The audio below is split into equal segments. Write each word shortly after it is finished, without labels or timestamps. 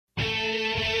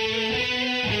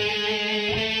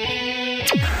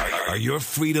Are your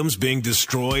freedoms being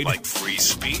destroyed? Like free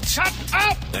speech? Shut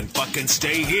up! Then fucking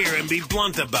stay here and be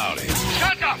blunt about it.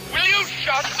 Shut up! Will you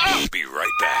shut up? Be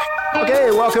right back.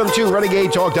 Okay, welcome to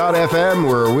Renegade Talk.fm,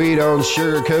 where we don't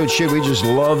sugarcoat shit. We just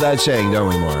love that saying,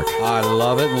 don't we, Mark? I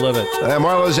love it and live it.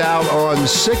 Marla's out on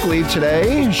sick leave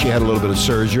today. She had a little bit of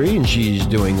surgery, and she's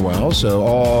doing well.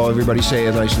 So everybody say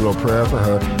a nice little prayer for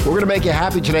her. We're going to make you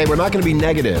happy today. We're not going to be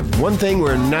negative. One thing,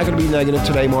 we're not going to be negative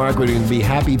today, Mark. We're going to be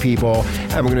happy people,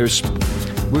 and we're going to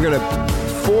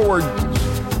forward.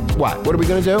 What are we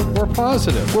going to do? We're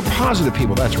positive. We're positive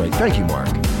people. That's right. Thank you, Mark.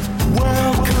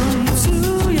 Welcome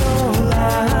to your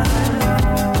life.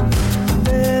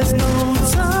 There's no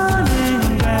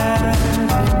turning back.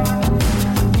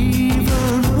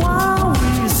 Even while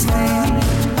we sleep,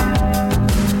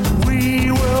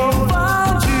 we will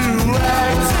find you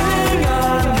acting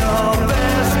on your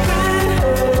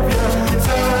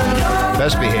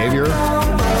best behavior.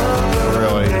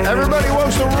 Really? Everybody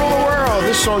wants to rule the world.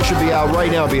 This song should be out right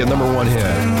now, be a #1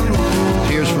 hit.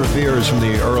 Tears for Fears from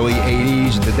the early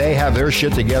 80s. Did they have their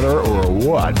shit together or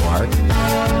what, Mark?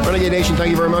 Renegade Nation,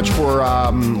 thank you very much for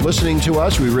listening to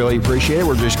us. We really appreciate it.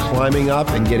 We're just climbing up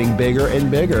and getting bigger and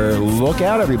bigger. Look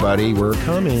out, everybody. We're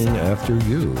coming after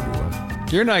you.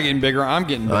 You're not getting bigger. I'm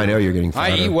getting bigger. I know you're getting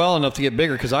fatter. I eat well enough to get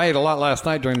bigger because I ate a lot last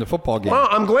night during the football game. Well,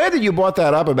 I'm glad that you brought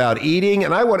that up about eating,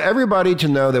 and I want everybody to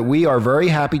know that we are very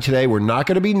happy today. We're not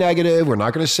going to be negative. We're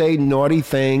not going to say naughty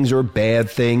things or bad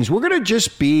things. We're going to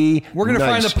just be We're going to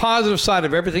nice. find the positive side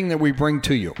of everything that we bring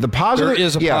to you. The positive, there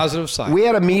is a positive side. We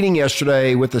had a meeting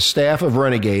yesterday with the staff of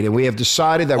Renegade, and we have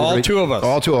decided that all we're two of us.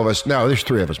 All two of us. No, there's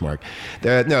 3 of us, Mark.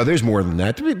 No, there's more than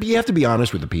that. You have to be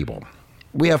honest with the people.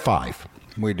 We have 5.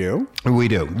 We do? We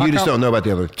do. You just don't know about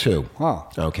the other 2. Oh.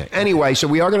 Okay. Anyway, so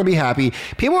we are going to be happy.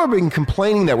 People have been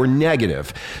complaining that we're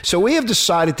negative. So we have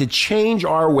decided to change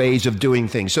our ways of doing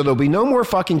things. So there'll be no more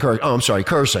fucking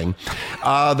cursing.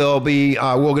 There'll be,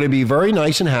 we're going to be very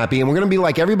nice and happy, and we're going to be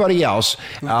like everybody else.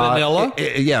 Vanilla?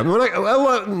 Yeah.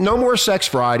 No more Sex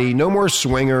Friday. No more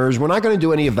swingers. We're not going to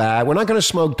do any of that. We're not going to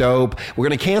smoke dope. We're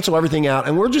going to cancel everything out,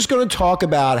 and we're just going to talk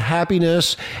about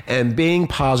happiness and being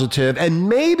positive, and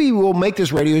maybe we'll make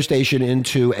this radio station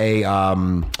into a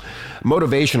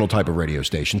motivational type of radio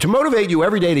station to motivate you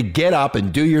every day to get up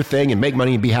and do your thing and make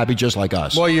money and be happy just like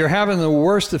us. Well, you're having the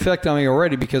worst effect on me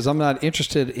already because I'm not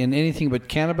interested in anything but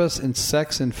cannabis and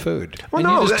sex and food. Well, and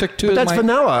no, you just took 2 but of that's my,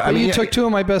 vanilla. I mean, you took 2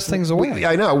 of my best things away.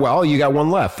 I know. Well, you got 1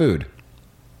 left. Food.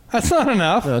 That's not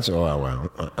enough. That's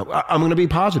well. I'm going to be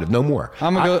positive. No more.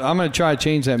 I'm going to try to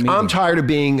change that meaning. I'm tired of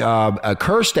being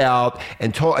cursed out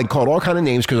and called all kind of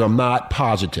names because I'm not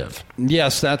positive.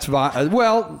 Yes, that's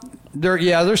well.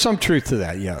 There's some truth to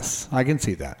that. Yes, I can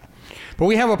see that. But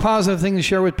we have a positive thing to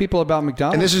share with people about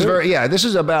McDonald's. And this is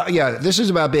this is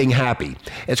about being happy.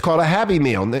 It's called a Happy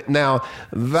Meal. Now,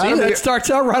 that starts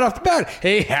out right off the bat.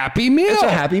 A Happy Meal. It's a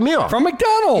Happy Meal from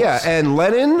McDonald's. Yeah, and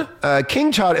Lennon,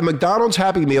 King Tut, and McDonald's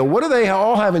Happy Meal. What do they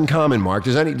all have in common, Mark? Do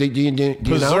you know?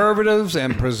 Preservatives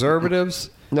and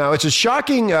preservatives. No, it's a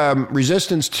shocking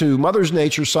resistance to Mother's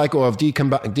Nature's cycle of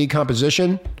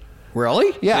decomposition.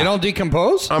 Really? Yeah. They don't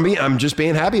decompose? I'm just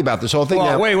being happy about this whole thing.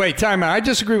 Well, now. wait, time out. I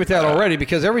disagree with that already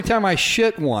because every time I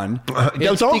shit one...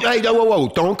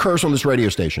 Don't curse on this radio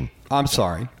station. I'm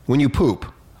sorry. When you poop.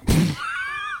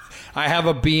 I have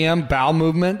a BM, bowel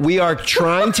movement. We are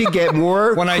trying to get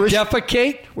more... When I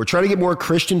defecate? We're trying to get more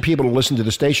Christian people to listen to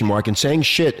the station, Mark, and saying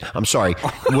shit, I'm sorry,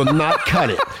 will not cut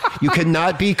it. You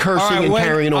cannot be cursing and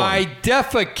carrying on. When I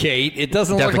defecate, it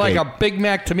doesn't look like a Big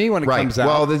Mac to me when it comes out.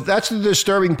 Well, that's the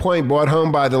disturbing point brought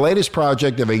home by the latest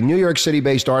project of a New York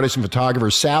City-based artist and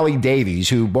photographer, Sally Davies,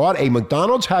 who bought a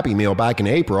McDonald's Happy Meal back in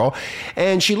April,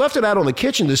 and she left it out on the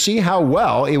kitchen to see how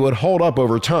well it would hold up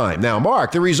over time. Now,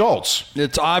 Mark, the results.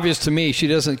 It's obvious to me she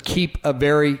doesn't keep a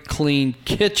very clean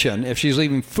kitchen if she's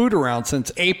leaving food around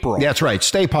since April. That's right.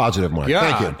 Stay positive, Mark.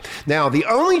 Yeah. Thank you. Now, the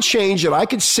only change that I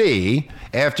could see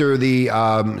after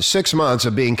the 6 months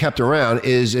of being kept around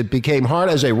is it became hard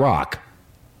as a rock.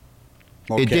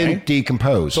 Okay. It didn't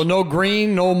decompose. So no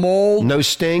green, no mold? No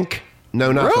stink.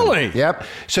 No, nothing. Really? Yep.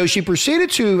 So she proceeded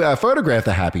to photograph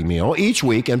the Happy Meal each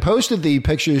week and posted the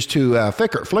pictures to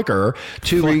Flickr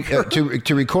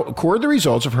to record the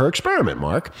results of her experiment,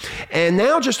 Mark. And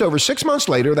now, just over 6 months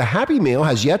later, the Happy Meal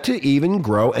has yet to even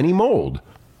grow any mold.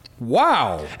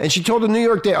 Wow. And she told the New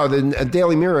York the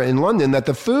Daily Mirror in London that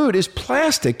the food is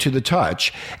plastic to the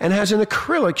touch and has an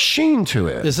acrylic sheen to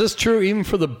it. Is this true even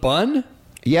for the bun?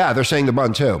 Yeah, they're saying the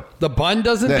bun, too. The bun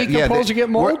doesn't decompose or get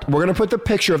mold? We're going to put the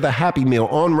picture of the Happy Meal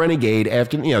on Renegade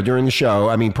after, during the show.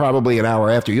 I mean, probably an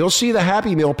hour after. You'll see the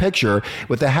Happy Meal picture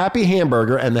with the Happy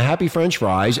Hamburger and the Happy French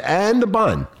fries and the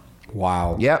bun.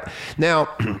 Wow. Yep. Now,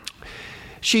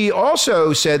 she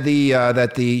also said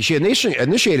she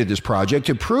initiated this project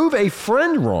to prove a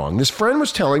friend wrong. This friend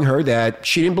was telling her that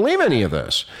she didn't believe any of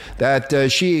this, that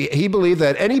he believed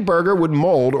that any burger would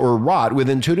mold or rot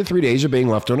within 2 to 3 days of being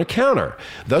left on a counter.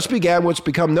 Thus began what's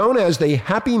become known as the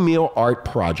Happy Meal Art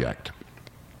Project.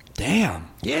 Damn.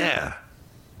 Yeah.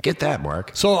 Get that,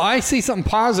 Mark. So I see something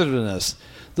positive in this.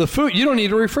 The food, you don't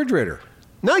need a refrigerator.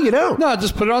 No, you don't. No,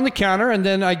 just put it on the counter, and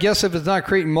then I guess if it's not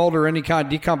creating mold or any kind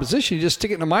of decomposition, you just stick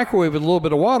it in the microwave with a little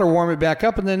bit of water, warm it back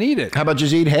up, and then eat it. How about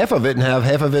just eat half of it and have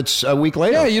half of it a week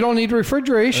later? Yeah, you don't need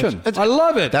refrigeration. I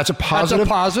love it. That's a positive. That's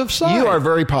a positive sign. You are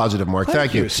very positive, Mark.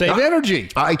 Thank you. Save energy.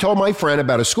 I told my friend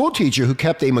about a school teacher who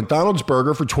kept a McDonald's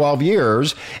burger for 12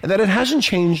 years and that it hasn't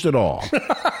changed at all.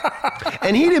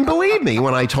 And he didn't believe me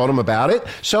when I told him about it.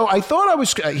 So he thought I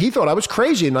was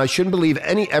crazy and I shouldn't believe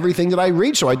everything that I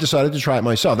read. So I decided to try it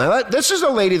myself. Now, this is a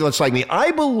lady that's like me.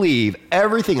 I believe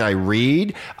everything I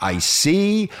read, I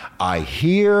see, I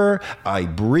hear, I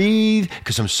breathe,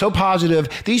 because I'm so positive.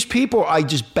 These people, I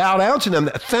just bow down to them.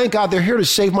 Thank God they're here to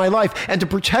save my life and to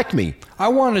protect me. I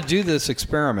want to do this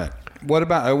experiment. What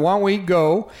about, why don't we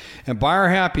go and buy our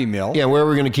Happy Meal? Yeah, where are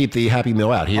we going to keep the Happy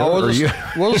Meal out? Here?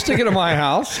 We'll stick it in my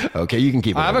house. Okay, you can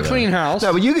keep it. I have a clean house.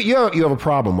 No, but you have a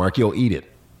problem, Mark. You'll eat it.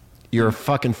 You're a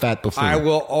fucking fat buffoon. I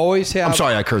will always have... I'm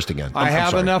sorry, I cursed again. I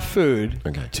have enough food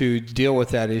Okay. to deal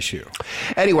with that issue.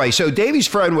 Anyway, so Davy's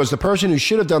friend was the person who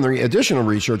should have done the additional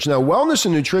research. Now, wellness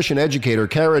and nutrition educator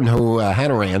Karen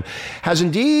Hanaran has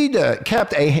indeed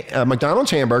kept a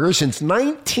McDonald's hamburger since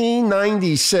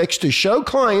 1996 to show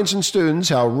clients and students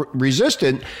how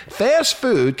resistant fast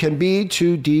food can be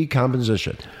to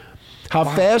decomposition. How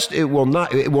fast it will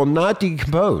not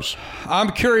decompose.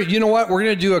 I'm curious. You know what? We're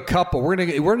going to do a couple. We're going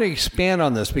to expand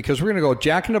on this because we're going to go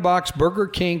Jack in the Box, Burger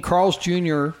King, Carl's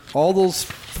Jr., all those,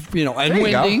 and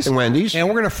Wendy's. And Wendy's. And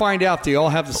we're going to find out they all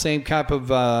have the same type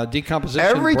of decomposition.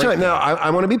 Every time. Now, I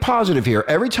want to be positive here.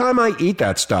 Every time I eat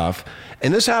that stuff,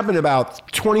 and this happened about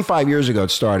 25 years ago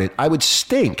it started, I would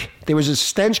stink. There was a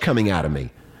stench coming out of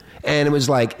me. And it was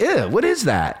like, ew, what is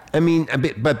that? I mean,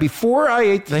 but before I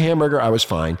ate the hamburger, I was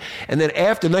fine. And then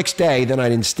after the next day, then I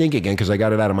didn't stink again because I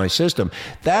got it out of my system.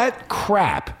 That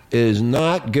crap is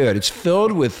not good. It's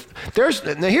filled with,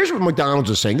 now here's what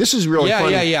McDonald's is saying. This is really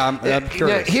funny. Yeah. I'm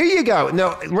curious. Now, here you go.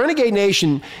 Now, Renegade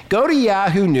Nation, go to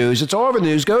Yahoo News. It's all over the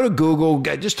news. Go to Google.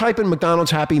 Just type in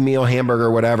McDonald's Happy Meal hamburger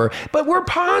or whatever. But we're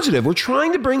positive. We're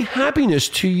trying to bring happiness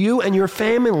to you and your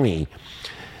family.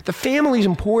 The family's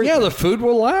important. Yeah, the food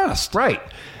will last. Right.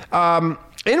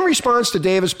 In response to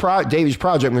Davy's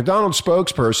project, McDonald's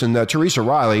spokesperson Teresa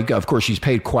Riley, of course, she's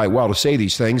paid quite well to say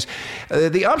these things.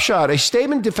 The upshot, a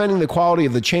statement defending the quality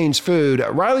of the chain's food.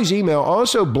 Riley's email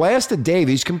also blasted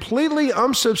Davy's completely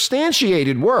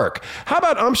unsubstantiated work. How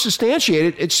about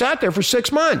unsubstantiated? It sat there for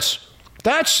 6 months.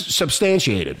 That's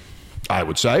substantiated, I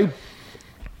would say.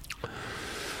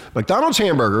 McDonald's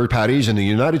hamburger patties in the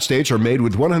United States are made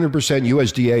with 100%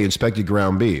 USDA inspected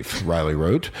ground beef, Riley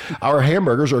wrote. Our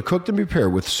hamburgers are cooked and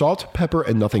prepared with salt, pepper,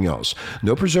 and nothing else.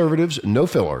 No preservatives, no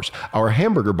fillers. Our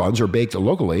hamburger buns are baked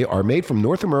locally, are made from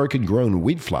North American grown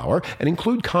wheat flour, and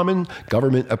include common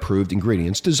government approved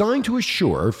ingredients designed to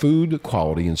assure food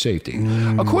quality and safety.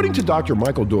 According to Dr.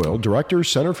 Michael Doyle, Director,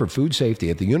 Center for Food Safety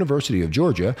at the University of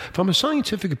Georgia, from a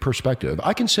scientific perspective,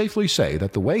 I can safely say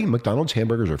that the way McDonald's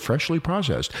hamburgers are freshly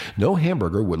processed, no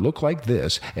hamburger would look like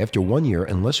this after 1 year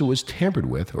unless it was tampered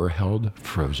with or held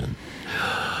frozen.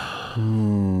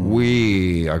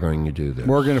 We are going to do this.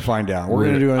 We're going to find out. We're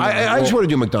going to do it. I just want to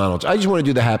do McDonald's. I just want to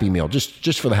do the Happy Meal,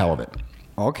 just for the hell of it.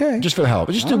 Okay. Just for the hell of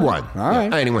it. Just do one. All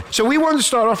right. Anyway, so we wanted to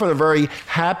start off with a very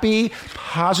happy,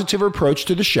 positive approach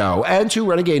to the show and to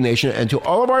Renegade Nation and to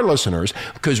all of our listeners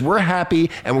because we're happy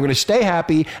and we're going to stay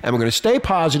happy and we're going to stay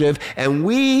positive and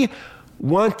we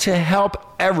want to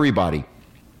help everybody.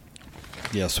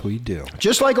 Yes, we do.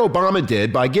 Just like Obama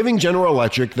did by giving General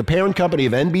Electric, the parent company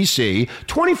of NBC,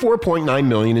 $24.9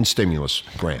 million in stimulus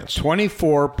grants.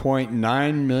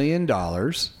 $24.9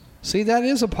 million. See, that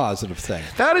is a positive thing.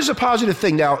 That is a positive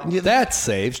thing. Now, that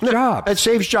saves jobs. It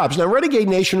saves jobs. Now, Renegade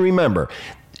Nation, remember,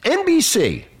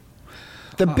 NBC,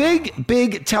 the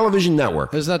big television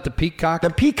network. Isn't that the Peacock? The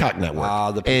Peacock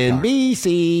network. The Peacock.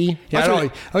 NBC.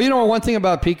 Yeah, one thing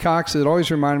about Peacocks, it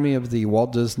always reminded me of the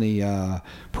Walt Disney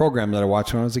program that I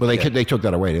watched when I was a kid. They took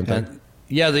that away, didn't they?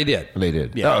 Yeah, they did. They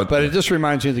did. Yeah, but it just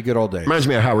reminds you of the good old days. Reminds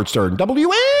me of Howard Stern.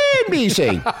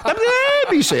 WNBC.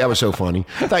 WNBC. That was so funny.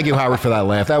 Thank you, Howard, for that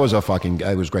laugh. That was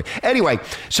it was great. Anyway,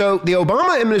 so the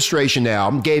Obama administration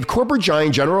now gave corporate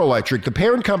giant General Electric, the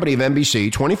parent company of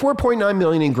NBC, $24.9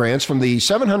 million in grants from the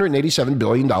 $787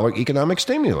 billion economic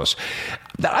stimulus.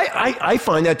 I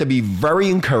find that to be very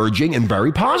encouraging and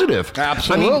very positive.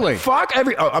 Absolutely. Fuck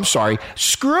every. Oh, I'm sorry.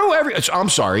 Screw every. I'm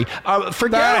sorry.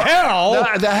 Forget The hell?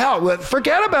 The hell.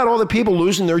 Forget about all the people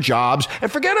losing their jobs,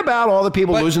 and forget about all the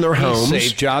people losing their homes. You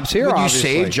saved jobs here. But you obviously.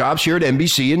 saved jobs here at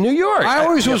NBC in New York. I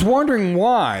always was wondering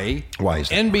why. Why is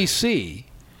that? NBC,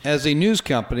 as a news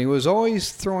company, was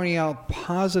always throwing out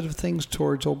positive things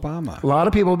towards Obama. A lot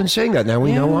of people have been saying that. Now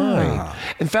we know why.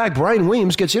 In fact, Brian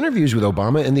Williams gets interviews with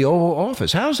Obama in the Oval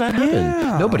Office. How's that happen?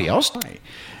 Yeah. Nobody else.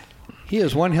 He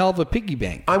is one hell of a piggy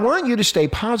bank. I want you to stay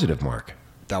positive, Mark.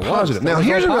 That was positive. that Now was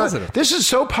here's all another. positive. This is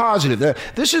so positive.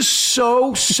 This is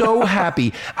so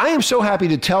happy. I am so happy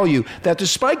to tell you that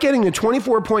despite getting the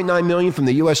 $24.9 million from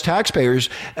the U.S. taxpayers,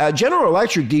 General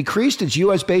Electric decreased its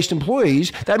U.S. based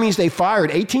employees. That means they fired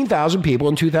 18,000 people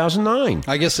in 2009.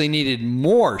 I guess they needed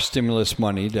more stimulus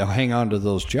money to hang on to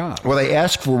those jobs. Well, they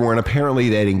asked for more, and apparently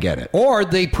they didn't get it. Or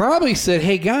they probably said,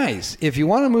 "Hey guys, if you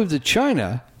want to move to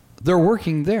China, they're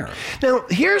working there." Now,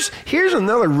 here's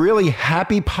another really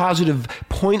happy, positive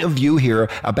point of view here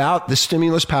about the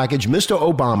stimulus package, Mr.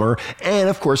 Obama, and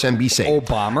of course NBC.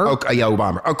 Obama? Yeah,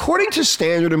 Obama. According to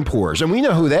Standard & Poor's, and we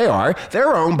know who they are,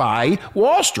 they're owned by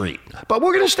Wall Street. But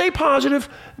we're going to stay positive.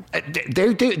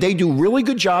 They do really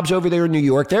good jobs over there in New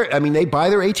York. They buy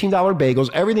their $18 bagels.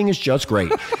 Everything is just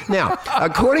great. Now,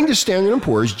 according to Standard &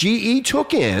 Poor's, GE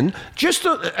took in just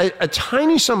a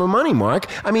tiny sum of money, Mark.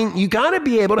 I mean, you got to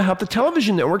be able to help the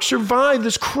television network survive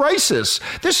this crisis.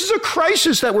 This is a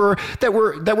crisis that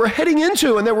we're heading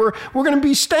into, and that we're going to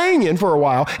be staying in for a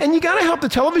while. And you got to help the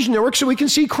television network so we can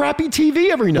see crappy TV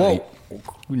every night. Well,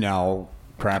 now,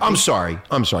 crappy. I'm sorry.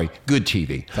 Good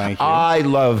TV. Thank you. I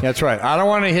love. That's right. I don't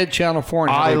want to hit Channel 4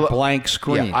 and have a blank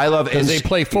screen. Yeah, I love because they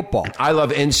play football. I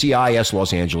love NCIS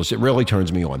Los Angeles. It really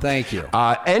turns me on. Thank you.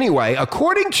 Anyway,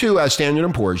 according to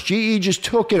Standard & Poor's, GE just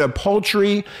took in a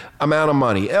paltry amount of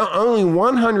money, only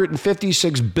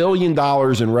 $156 billion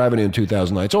in revenue in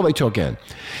 2009. That's all they took in.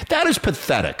 That is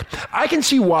pathetic. I can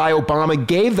see why Obama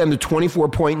gave them the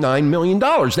 $24.9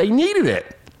 million. They needed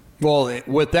it. Well,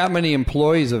 with that many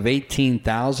employees of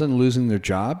 18,000 losing their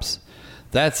jobs,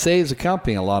 that saves the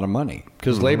company a lot of money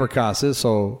because labor cost is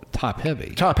so top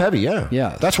heavy. Top heavy, yeah.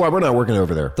 Yeah. That's why we're not working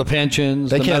over there. The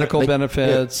pensions, the medical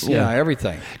benefits,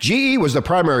 everything. GE was the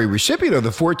primary recipient of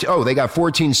the they got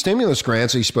 14 stimulus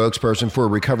grants, a spokesperson for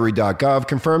recovery.gov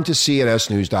confirmed to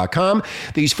CNSnews.com.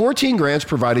 These 14 grants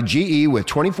provided GE with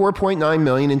 $24.9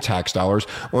 million in tax dollars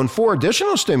on 4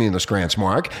 additional stimulus grants,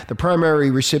 Mark. The primary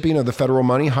recipient of the federal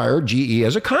money hired GE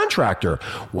as a contractor.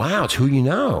 Wow, it's who you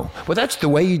know. Well, that's the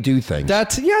way you do things.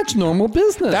 It's normal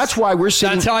business. That's why we're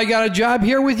sitting. That's how I got a job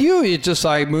here with you. It's just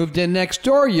I moved in next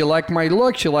door. You like my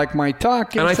looks. You like my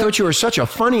talk. And I thought you were such a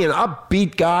funny and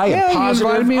upbeat guy and positive. You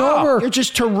invited me over. You're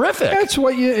just terrific.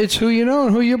 It's who you know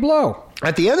and who you blow.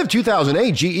 At the end of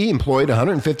 2008, GE employed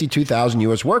 152,000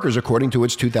 U.S. workers, according to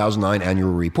its 2009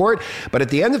 annual report. But at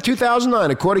the end of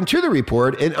 2009, according to the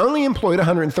report, it only employed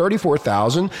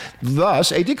 134,000,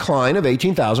 thus a decline of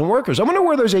 18,000 workers. I wonder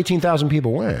where those 18,000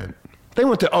 people went. They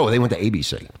went to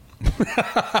ABC.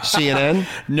 CNN?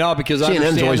 No, because I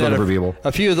CNN's always understand that unbelievable.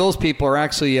 a few of those people are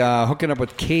actually hooking up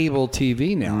with cable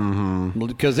TV now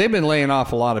because they've been laying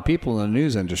off a lot of people in the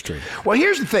news industry. Well,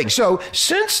 here's the thing. So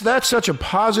since that's such a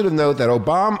positive note that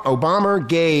Obama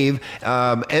gave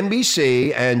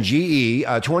NBC and GE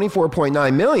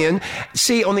 $24.9 million,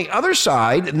 see, on the other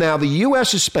side, now the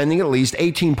U.S. is spending at least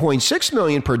 $18.6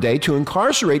 million per day to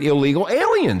incarcerate illegal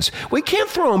aliens. We can't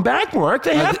throw them back, Mark.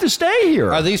 They have to stay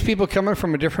here. Are these people coming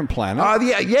from a different planet?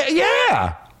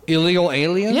 Yeah. Illegal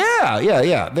aliens?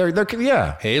 Yeah. They're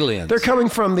Aliens. They're coming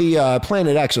from the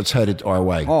Planet X that's headed our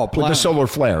way. Oh, with the solar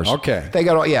flares. Okay. They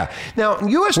got all, yeah. Now,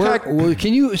 U.S.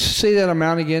 Can you say that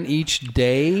amount again each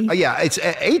day? It's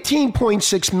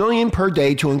 $18.6 million per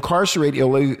day to incarcerate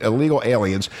illegal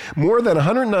aliens. More than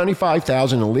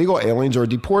 195,000 illegal aliens are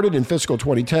deported in fiscal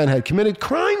 2010 had committed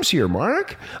crimes here,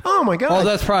 Mark. Oh, my God. Oh,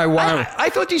 that's probably why. I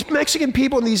thought these Mexican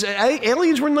people and these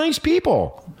aliens were nice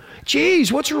people.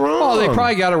 Jeez, what's wrong? Oh, they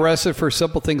probably got arrested for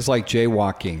simple things like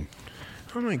jaywalking.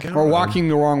 Oh, my God. Or walking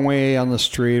the wrong way on the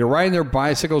street, or riding their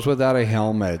bicycles without a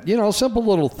helmet. Simple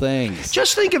little things.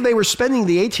 Just think if they were spending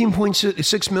the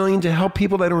 $18.6 million to help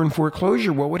people that are in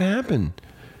foreclosure, what would happen?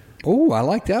 Oh, I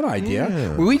like that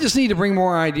idea. We just need to bring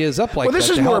more ideas up like that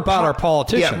to help out our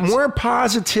politicians. Yeah, more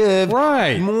positive,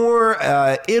 Right. more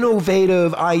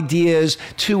innovative ideas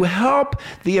to help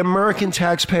the American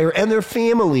taxpayer and their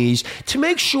families to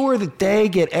make sure that they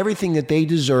get everything that they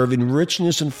deserve in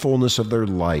richness and fullness of their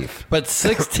life. But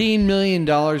 $16 million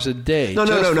a day.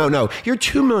 No. You're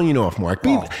 $2 million off, Mark.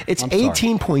 Oh, It's I'm sorry.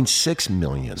 $18.6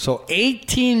 million. So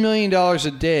 $18 million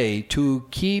a day to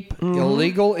keep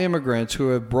illegal immigrants who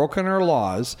have broken our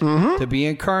laws to be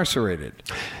incarcerated.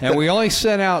 And we only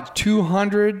sent out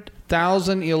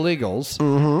 200,000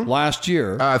 illegals last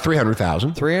year.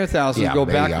 300,000. 300,000 Yeah, go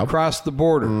there you back go. across the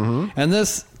border. And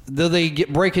this... Do they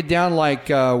break it down like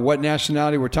what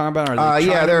nationality we're talking about? Are they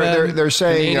Chinamen, they're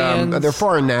saying Canadians? they're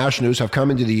foreign nationals have come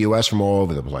into the U.S. from all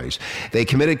over the place. They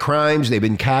committed crimes, they've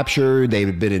been captured,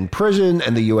 they've been in prison,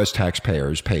 and the U.S.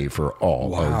 taxpayers pay for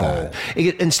all of that.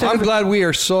 I'm glad we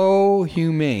are so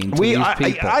humane to these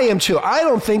people. I am too. I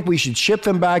don't think we should ship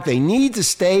them back. They need to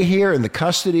stay here in the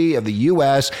custody of the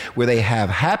U.S. where they have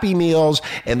Happy Meals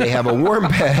and they have a warm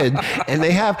bed and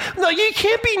they have. No, you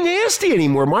can't be nasty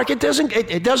anymore, Mark. It doesn't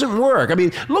work. I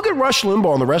mean, look at Rush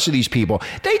Limbaugh and the rest of these people.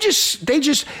 They just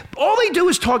all they do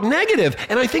is talk negative.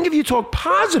 And I think if you talk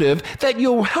positive, that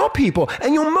you'll help people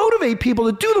and you'll motivate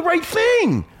people to do the right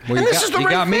thing. Well, and this is the right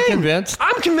thing. You got me convinced.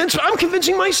 I'm convinced. I'm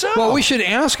convincing myself. Well, we should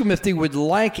ask them if they would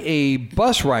like a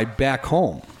bus ride back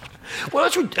home. Well,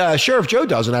 that's what Sheriff Joe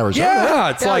does in Arizona.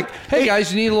 Yeah, it's like, hey,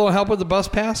 guys, you need a little help with the bus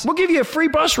pass? We'll give you a free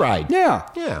bus ride. Yeah.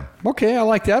 Yeah. Okay, I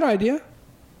like that idea.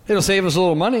 It'll save us a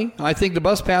little money. I think the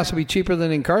bus pass will be cheaper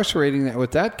than incarcerating that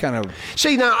with that kind of...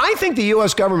 See, now, I think the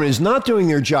U.S. government is not doing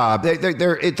their job.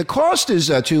 The cost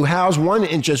is to house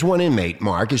just one inmate,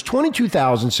 Mark, is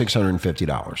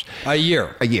 $22,650. A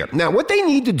year. A year. Now, what they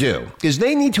need to do is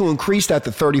they need to increase that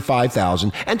to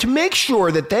 $35,000 and to make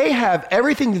sure that they have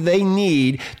everything that they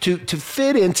need to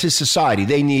fit into society.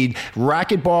 They need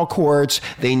racquetball courts.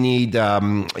 They need,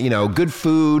 good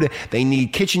food. They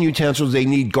need kitchen utensils. They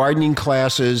need gardening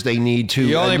classes. They need to...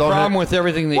 The only problem with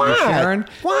everything that you're sharing,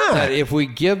 What? that if we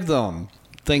give them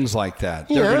things like that,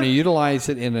 they're going to utilize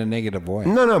it in a negative way.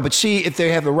 No, but see, if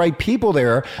they have the right people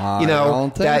there,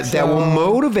 that will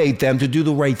motivate them to do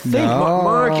the right thing. No.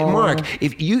 Mark,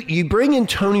 if you bring in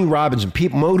Tony Robbins and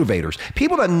motivators,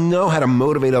 people that know how to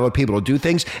motivate other people to do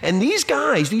things, and these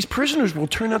guys, these prisoners will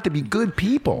turn out to be good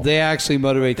people. They actually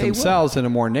motivate They themselves in a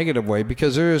more negative way,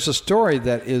 because there is a story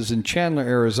that is in Chandler,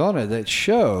 Arizona, that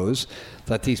shows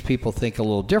that these people think a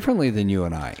little differently than you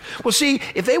and I. Well, see,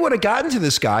 if they would have gotten to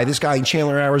this guy in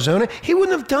Chandler, Arizona, he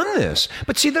wouldn't have done this.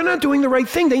 But see, they're not doing the right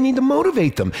thing. They need to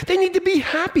motivate them. They need to be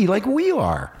happy like we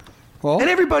are. Well, and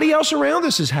everybody else around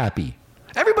us is happy.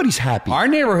 Everybody's happy. Our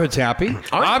neighborhood's happy.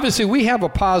 Obviously, we have a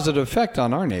positive effect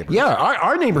on our neighborhood. Yeah,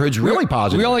 our neighborhood's really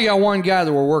positive. We only got one guy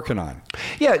that we're working on.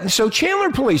 Yeah, so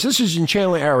Chandler Police, this is in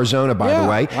Chandler, Arizona, by the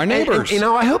way. Our neighbors. And,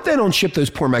 I hope they don't ship those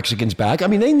poor Mexicans back. I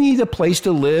mean, they need a place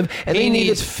to live. And He they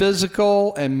needs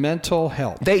physical and mental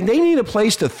help. They need a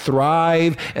place to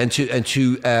thrive and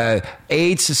to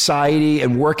aid society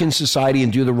and work in society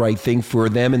and do the right thing for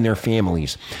them and their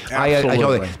families. I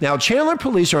know that. Now, Chandler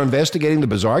Police are investigating the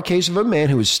bizarre case of a man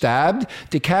who was stabbed,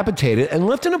 decapitated, and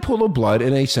left in a pool of blood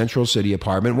in a Central City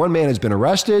apartment. One man has been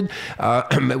arrested,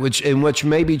 in which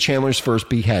may be Chandler's first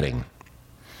beheading.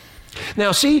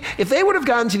 Now, see, if they would have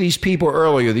gotten to these people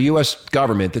earlier, the U.S.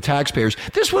 government, the taxpayers,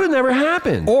 this would have never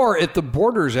happened. Or if the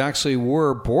borders actually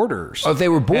were borders. Oh, if they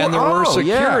were borders. And there were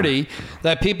security,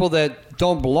 that people that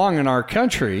don't belong in our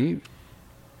country,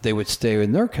 they would stay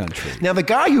in their country. Now, the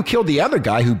guy who killed the other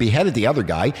guy, who beheaded the other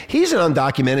guy, he's an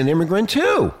undocumented immigrant,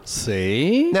 too.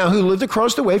 See? Now, who lived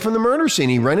across the way from the murder scene.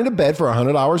 He rented a bed for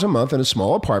 $100 a month in a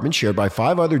small apartment shared by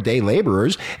 5 other day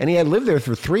laborers, and he had lived there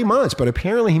for 3 months, but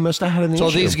apparently he must have had an issue. So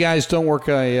these guys don't work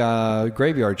a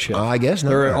graveyard shift? I guess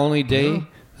not. They're only day...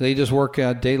 They just work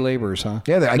day laborers, huh?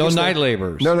 Yeah, no night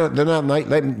laborers. No, they're not night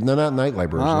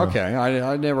laborers. Oh, no. okay.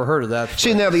 I never heard of that.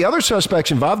 See, now the other suspects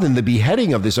involved in the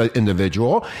beheading of this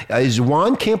individual is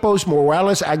Juan Campos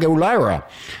Morales Aguilera,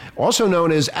 also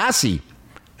known as Asi.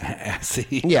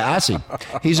 Yeah, Asi.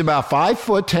 He's about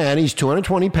 5'10". He's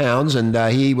 220 pounds, and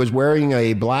he was wearing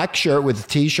a black shirt with a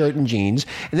T-shirt and jeans.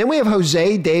 And then we have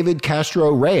Jose David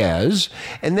Castro Reyes,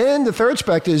 and then the third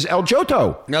suspect is El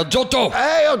Joto. El Joto.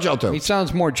 Hey, El Joto. He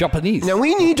sounds more Japanese. Now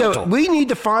we need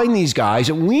to find these guys,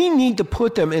 and we need to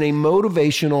put them in a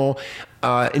motivational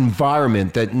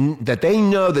environment that they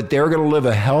know that they're going to live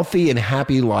a healthy and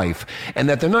happy life, and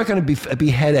that they're not going to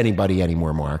behead anybody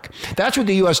anymore, Mark. That's what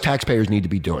the U.S. taxpayers need to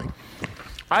be doing.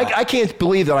 I can't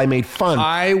believe that I made fun.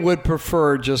 I would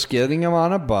prefer just getting them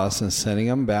on a bus and sending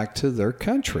them back to their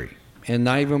country. and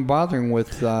not even bothering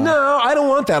with. No, I don't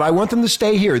want that. I want them to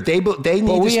stay here. They need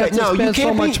to we stay. have to spend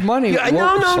so much money.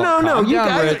 No. You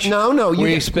guys, no.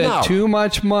 We spend too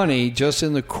much money just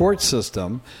in the court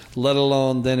system, let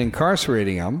alone then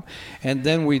incarcerating them, and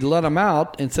then we let them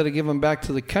out instead of giving them back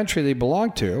to the country they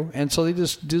belong to, and so they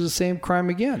just do the same crime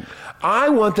again. I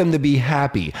want them to be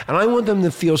happy, and I want them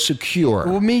to feel secure.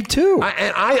 Well, me too.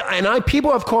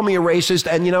 People have called me a racist,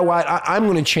 and you know what? I'm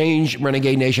going to change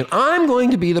Renegade Nation. I'm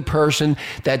going to be the person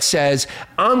that says,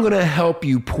 I'm going to help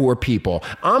you poor people.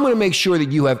 I'm going to make sure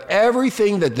that you have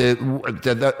everything that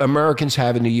the Americans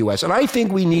have in the U.S. And I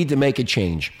think we need to make a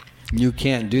change. You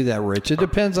can't do that, Rich. It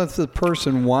depends on if the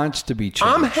person wants to be changed.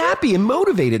 I'm happy and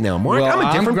motivated now, Mark. Well, I'm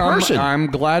a different person. I'm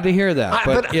glad to hear that.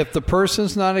 But if the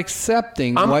person's not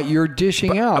accepting what you're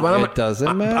dishing out, it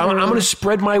doesn't matter. I'm going to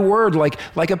spread my word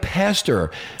like a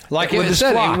pastor. Like I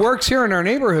said, it works here in our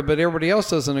neighborhood, but everybody else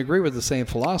doesn't agree with the same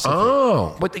philosophy.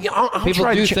 Oh, but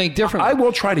people do think differently. I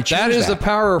will try to change that. That is the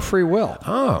power of free will.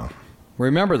 Oh.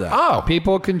 Remember that. Oh.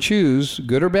 People can choose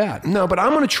good or bad. No, but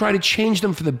I'm going to try to change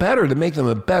them for the better, to make them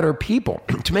a better people,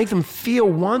 to make them feel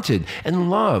wanted and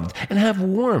loved and have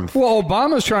warmth. Well,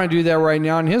 Obama's trying to do that right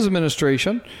now in his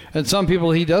administration, and some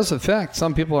people he does affect.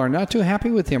 Some people are not too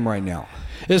happy with him right now.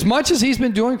 As much as he's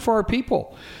been doing for our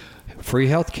people. Free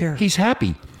health care. He's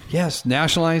happy. Yes,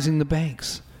 nationalizing the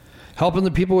banks. Helping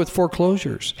the people with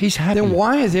foreclosures. He's happy. Then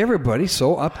why is everybody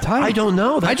so uptight? I don't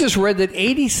know. I just read that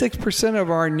 86%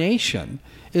 of our nation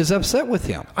is upset with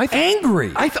him.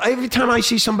 Angry. Every time I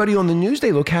see somebody on the news,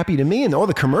 they look happy to me, and all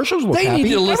the commercials look happy. They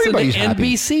need to listen Everybody's to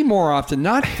happy. NBC more often,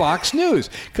 not Fox News,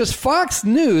 because Fox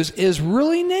News is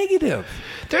really negative.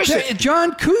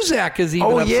 John Cusack is even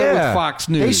upset with Fox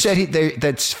News. They said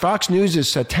that Fox News is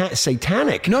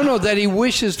satanic. No, that he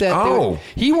wishes that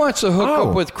he wants to hook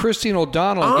up with Christine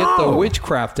O'Donnell and get the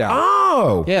witchcraft out.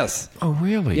 Oh. Yes. Oh,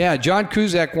 really? Yeah, John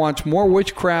Cusack wants more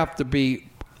witchcraft to be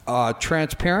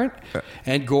transparent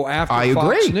and go after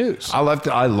Fox News. I love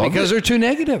because they're too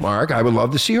negative. Mark, I would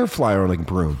love to see her fly on a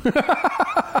broom.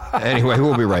 Anyway,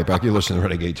 we'll be right back. You're listening to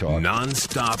Renegade Talk.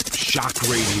 Non-stop shock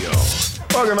radio.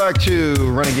 Welcome back to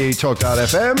Renegade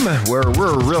Talk.fm, where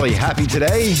we're really happy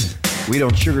today. We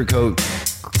don't sugarcoat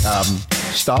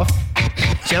stuff.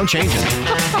 See, I'm changing.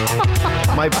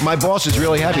 My boss is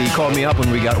really happy. He called me up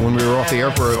when we were off the air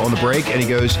on the break, and he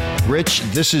goes, "Rich,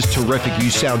 this is terrific. You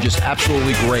sound just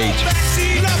absolutely great."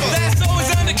 That's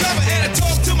always undercover, and I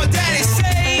talk to my daddy,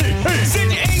 say,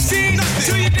 send your 18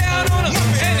 till you're down on them,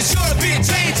 and it's sure to be a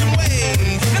changing way.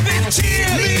 The big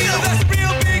cheerleader, that's a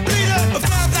real big leader, a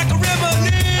vibe like a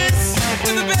reminisce.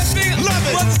 And the best thing, love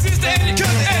it, brother, sister, and your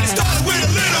cousin, and it started with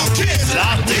a little kiss.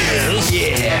 Like this.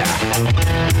 Yeah.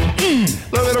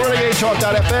 Love it, Renegade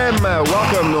Talk.fm.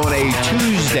 Welcome on a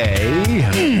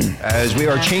Tuesday as we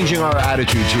are changing our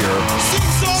attitudes here.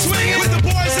 Swinging with the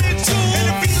boys in tune, and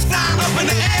the feet flying up in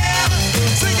the air.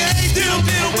 Singing, hey, diddle,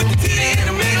 with the titty in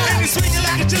the middle, and swinging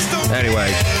like it just don't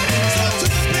Anyway,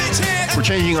 we're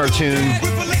changing our tune.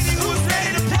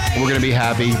 We're going to be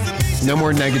happy. No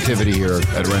more negativity here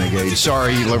at Renegade.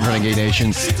 Sorry, Love Renegade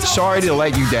Nation. Sorry to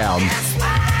let you down.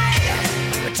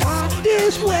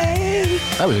 This way.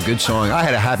 That was a good song. I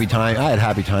had a happy time. I had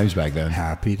happy times back then.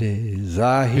 Happy days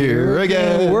are here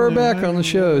again. We're back on the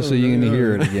show, so you can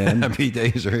hear it again. Happy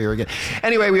days are here again.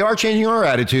 Anyway, we are changing our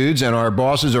attitudes, and our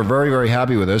bosses are very, very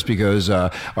happy with us because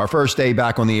our first day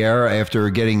back on the air after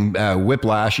getting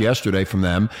whiplash yesterday from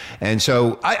them, and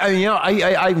so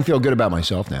I even feel good about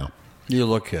myself now. You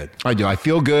look good. I do. I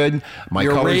feel good. My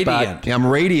You're color's radiant. back. Yeah, I'm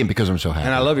radiant because I'm so happy.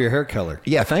 And I love your hair color.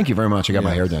 Yeah, thank you very much. I got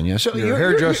my hair done. Yeah, so your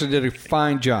hairdresser did a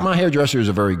fine job. My hairdresser is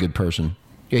a very good person.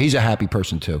 Yeah, he's a happy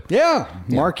person too. Yeah,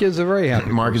 Mark is a very happy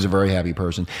person. Mark is a very happy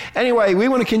person. Anyway, we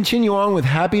want to continue on with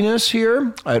happiness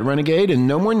here at Renegade and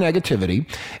no more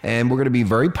negativity. And we're going to be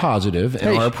very positive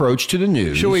in our approach to the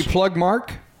news. Should we plug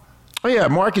Mark? Oh, yeah.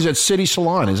 Mark is at City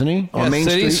Salon, isn't he? On Main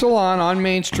City Street? Salon on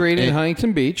Main Street in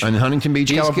Huntington Beach. In Huntington Beach,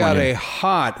 California. He's got a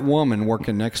hot woman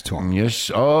working next to him.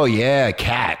 Yes. Oh, yeah.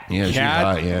 Kat. Yeah, she's Kat?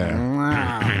 hot, yeah.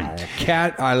 Wow.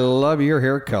 Kat, I love your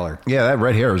hair color. Yeah, that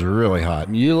red hair is really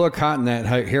hot. You look hot in that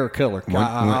hair color.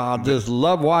 I just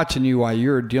love watching you while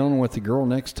you're dealing with the girl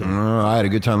next to me. I had a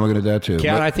good time looking at that, too.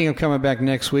 Kat, I think I'm coming back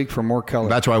next week for more color.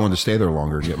 That's why I wanted to stay there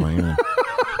longer to get my...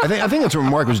 I think that's what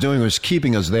Mark was doing, was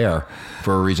keeping us there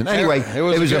for a reason. Anyway,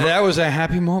 that was a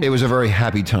happy moment. It was a very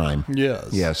happy time. Yes.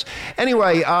 Yes.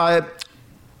 Anyway,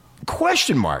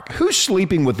 question mark. Who's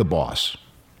sleeping with the boss?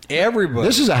 Everybody.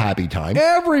 This is a happy time.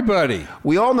 Everybody.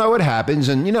 We all know it happens,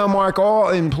 and Mark, all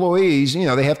employees,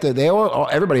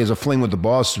 everybody has a fling with the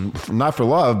boss, not for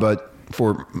love, but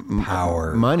for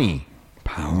power, money.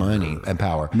 money and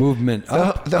power. Movement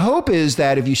up. The hope is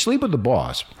that if you sleep with the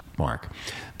boss, Mark,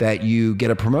 that you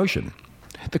get a promotion.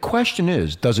 The question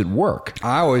is, does it work?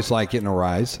 I always like getting a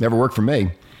rise. Never worked for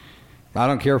me. I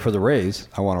don't care for the raise.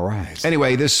 I want a rise.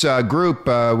 Anyway, this group,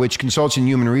 which consults in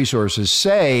human resources,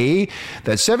 say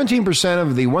that 17%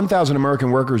 of the 1,000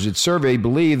 American workers it surveyed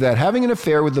believe that having an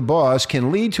affair with the boss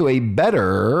can lead to a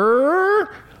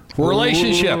better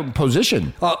relationship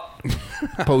position.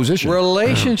 Position.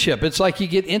 Relationship. It's like you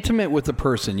get intimate with the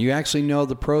person. You actually know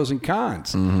the pros and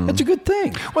cons. That's a good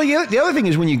thing. Well, yeah, the other thing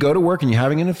is when you go to work and you're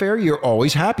having an affair, you're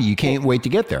always happy. You can't wait to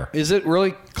get there. Is it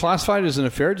really classified as an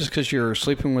affair just because you're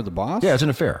sleeping with the boss? Yeah, it's an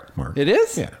affair, Mark. It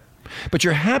is? Yeah. But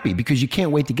you're happy because you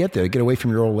can't wait to get there, to get away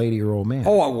from your old lady or old man.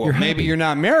 Oh, well, you're maybe happy. you're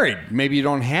not married. Maybe you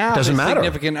don't have Doesn't a matter.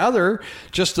 significant other.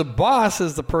 Just the boss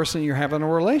is the person you're having a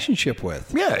relationship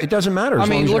with. Yeah, it doesn't matter. I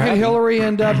mean, look at Hillary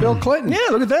and Bill Clinton. Yeah,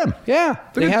 look at them. Yeah.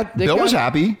 Bill was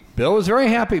happy. Bill was very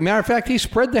happy. Matter of fact, he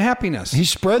spread the happiness. He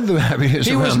spread the happiness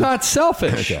He around. was not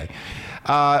selfish. Okay.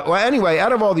 Well, anyway,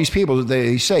 out of all these people,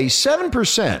 they say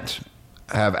 7%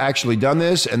 have actually done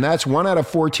this, and that's 1 out of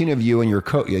 14 of you and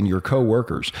your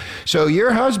co-workers. So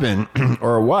your husband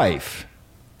or wife,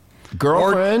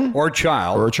 girlfriend, or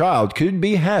child could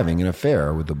be having an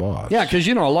affair with the boss. Yeah, because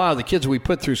a lot of the kids we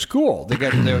put through school, they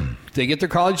get their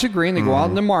college degree and they go out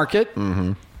in the market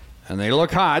and they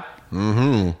look hot.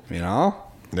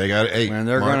 They got and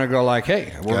they're going to go like,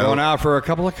 "Hey, we're going out for a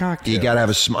couple of cocktails. You got to have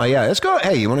a smile. Yeah, let's go.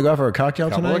 Hey, you want to go out for a cocktail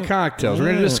tonight? Couple of cocktails. We're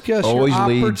going to discuss Always your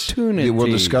leads. opportunities. We'll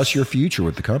discuss your future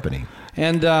with the company.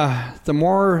 And the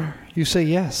more you say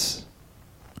yes.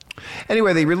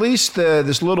 Anyway, they released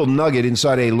this little nugget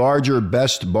inside a larger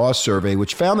Best Boss survey,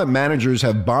 which found that managers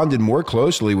have bonded more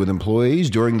closely with employees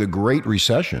during the Great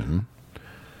Recession.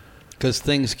 Because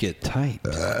things get tight.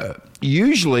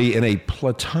 Usually in a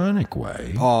platonic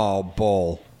way. Oh,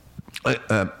 bull.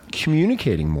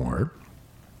 Communicating more.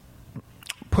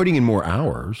 Putting in more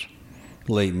hours.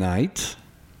 Late nights.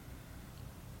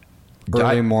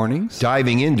 Early mornings.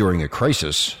 Diving in during a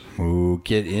crisis. Ooh,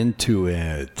 get into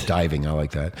it. Diving, I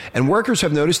like that. And workers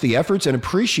have noticed the efforts and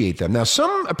appreciate them. Now,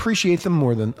 some appreciate them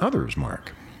more than others,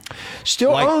 Mark.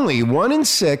 Still, only 1 in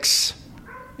 6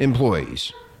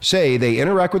 employees say they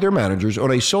interact with their managers on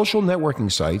a social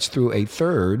networking sites through a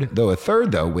third,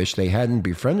 wish they hadn't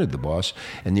befriended the boss,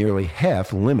 and nearly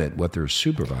half limit what their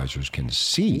supervisors can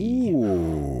see.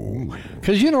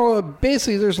 Because,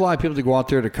 basically there's a lot of people that go out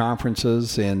there to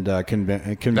conferences and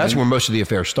That's where most of the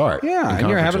affairs start. Yeah, and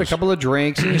you're having a couple of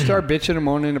drinks and you start bitching and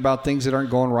moaning about things that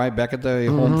aren't going right back at the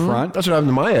home front. That's what happened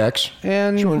to my ex.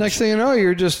 And next thing you know,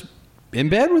 you're just in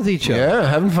bed with each other. Yeah,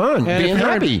 having fun, and being if you're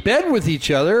happy. in bed with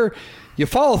each other, you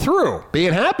follow through.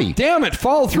 Being happy. Damn it,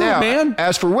 follow through, Now, man.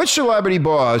 As for which celebrity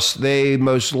boss they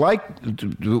most like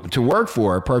to work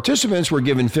for, participants were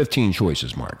given 15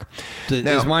 choices, Mark.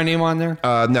 Is my name on there?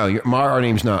 No, our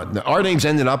name's not. Our names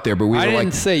ended up there, but we I were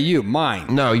didn't say you,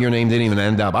 mine. No, your name didn't even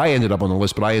end up. I ended up on the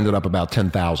list, but I ended up about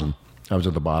 10,000. I was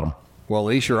at the bottom. Well, at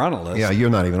least you're on a list. Yeah, you're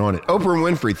not even on it. Oprah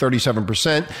Winfrey,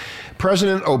 37%.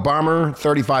 President Obama,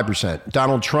 35%.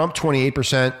 Donald Trump,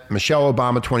 28%. Michelle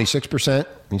Obama, 26%. I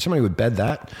mean, somebody would bet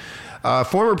that.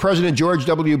 Former President George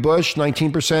W. Bush,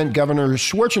 19%. Governor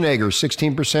Schwarzenegger,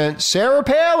 16%. Sarah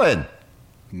Palin,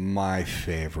 my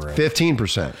favorite.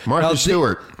 15%. Martha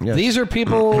Stewart. Yes. These are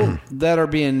people that are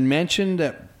being mentioned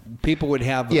that people would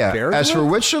have affairs as for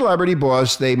with? which celebrity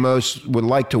boss they most would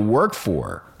like to work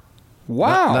for.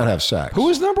 Wow. Not have sex. Who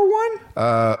is number one?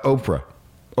 Oprah.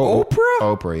 Oprah?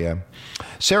 Oprah, yeah.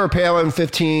 Sarah Palin,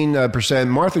 15%.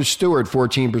 Martha Stewart,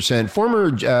 14%.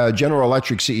 Former General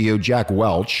Electric CEO Jack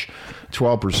Welch,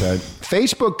 12%.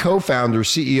 Facebook co-founder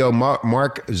CEO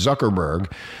Mark Zuckerberg,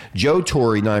 Joe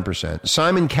Torre, 9%.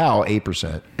 Simon Cowell,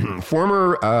 8%.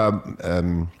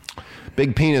 Former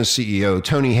Big Penis CEO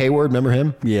Tony Hayward, remember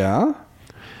him? Yeah.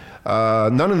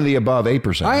 None of the above,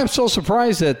 8%. I am so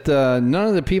surprised that none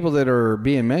of the people that are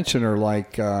being mentioned are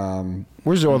like...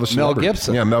 Where's all the Mel celebrities?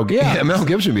 Gibson. Yeah, Mel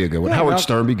Gibson would be a good one. Yeah, Howard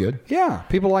Stern would be good. Yeah,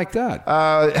 people like that.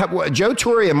 Joe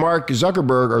Torre and Mark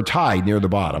Zuckerberg are tied near the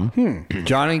bottom.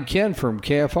 John and Ken from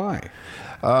KFI.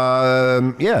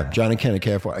 Yeah, John and Ken at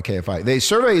KFI. The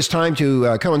survey is timed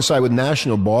to coincide with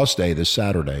National Boss Day this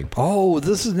Saturday. Oh,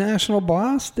 this is National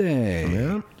Boss Day.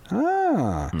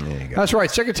 Yeah. That's right.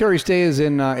 Secretary's Day is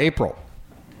in April.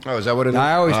 Oh, is that what it is?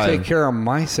 I always take care of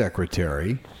my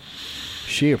secretary.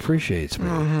 She appreciates me.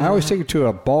 I always take her to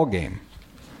a ball game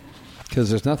because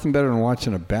there's nothing better than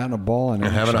watching a bat and a ball and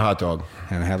having a hot dog.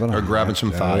 And having or grabbing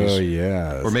some thighs. Oh,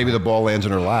 yeah. Or maybe the ball lands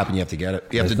in her lap and you have to get it.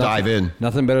 You have to dive in.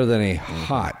 Nothing better than a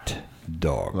hot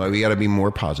dog. Well, we got to be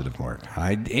more positive, Mark.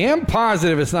 I am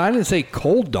positive. I didn't say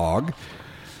cold dog.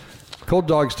 Cold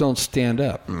dogs don't stand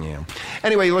up. Yeah.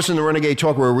 Anyway, listen to Renegade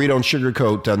Talk where we don't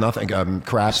sugarcoat nothing.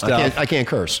 Crap. Stuff. I can't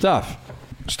curse. Stuff.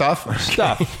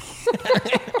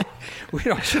 We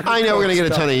don't I know we're going to get a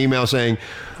ton of emails saying,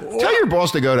 tell your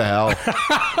boss to go to hell.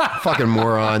 Fucking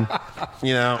moron.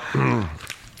 You know.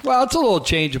 Well, it's a little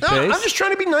change of No, pace. I'm just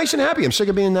trying to be nice and happy. I'm sick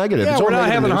of being negative. Yeah, It's all we're not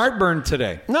negative having news. heartburn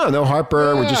today. No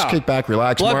heartburn. We just Yeah. kick back,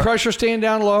 relax. Blood pressure staying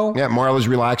down low. Yeah, Marla's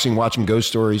relaxing, watching ghost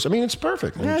stories. I mean, it's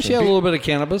perfect. Yeah, It's she had a little bit of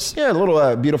cannabis, Yeah, a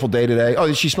little beautiful day today. Oh,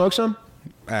 did she smoke some?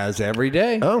 as every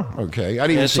day. Oh, okay. I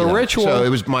didn't even It's see a that. ritual. So it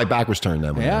was my back was turned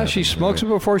then. when Yeah, that she happened. smokes it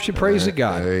before she prays to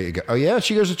God. There you go. Oh yeah,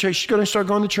 she goes to church. She's going to start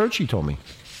going to church. She told me.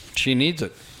 She needs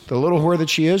it. The little whore that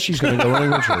she is, she's going to go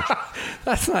running to church.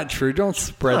 That's not true. Don't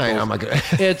spread I those. know, I'm not gonna-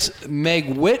 It's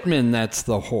Meg Whitman that's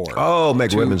the whore. Oh, Meg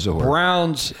To Whitman's the whore.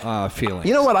 Brown's feelings.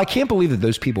 You know what? I can't believe that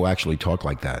those people actually talk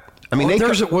like that. I mean,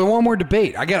 there's one more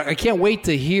debate. I can't wait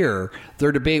to hear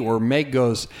their debate where Meg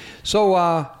goes,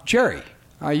 so, Jerry,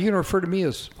 are you going to refer to me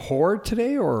as whore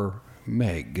today or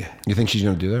Meg? You think she's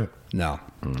going to do that? No.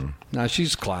 No,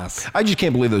 she's class. I just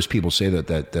can't believe those people say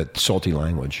that salty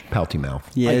language, pouty mouth.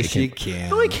 Yes, I you can't. can.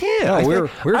 No, I can't. No, I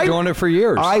we're doing it for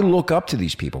years. I look up to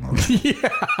these people more.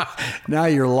 Now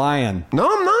you're lying. No,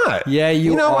 I'm not. Yeah,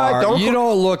 you know are. What? You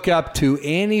don't look up to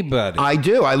anybody. I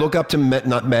do. I look up to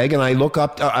not Meg, and I look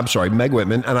up. Meg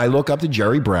Whitman, and I look up to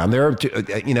Jerry Brown. There,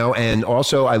 and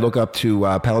also I look up to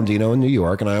Palladino in New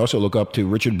York, and I also look up to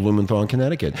Richard Blumenthal in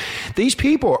Connecticut. These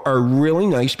people are really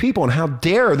nice people, and how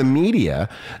dare the media,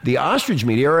 the ostrich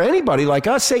media, or anybody like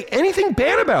us say anything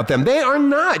bad about them? They are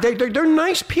not. They're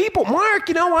nice people. Mark,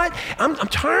 you know what? I'm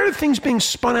tired of things being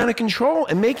spun out of control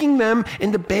and making them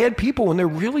into bad people when they're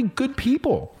really good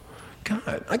people.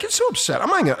 God, I get so upset. I'm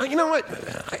not gonna, you know what?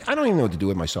 I don't even know what to do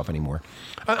with myself anymore.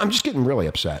 I'm just getting really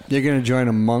upset. You're going to join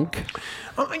a monk?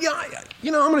 Yeah,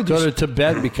 I'm going to Go do. to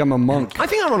Tibet and become a monk. I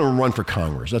think I'm going to run for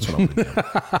Congress. That's what I'm going to do.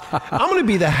 I'm going to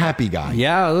be the happy guy.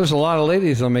 Yeah, there's a lot of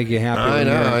ladies that'll make you happy when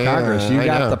you're in Congress. You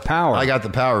got the power. I got the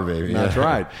power, baby. That's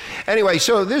right. Anyway,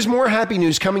 so there's more happy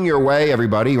news coming your way,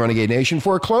 everybody, Renegade Nation.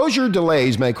 Foreclosure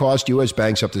delays may cost U.S.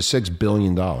 banks up to $6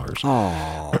 billion.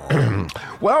 Oh.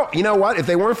 Well, you know what? If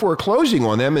they weren't foreclosing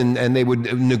on them and they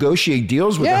would negotiate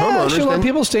deals with the Yeah, homeowners, should let then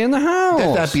people stay in the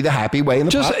house. that'd be the happy way in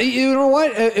the pot. You know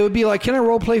what? It would be like, can I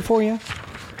role play for you?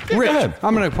 Yeah, Rich, go ahead.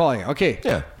 I'm going to call you. Okay.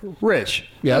 Yeah. Rich.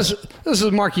 Yes. This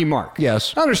is Marky Mark.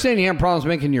 Yes. I understand you have problems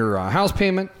making your house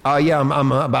payment. Yeah,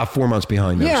 I'm about 4 months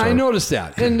behind now. Yeah, so. I noticed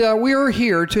that. And we are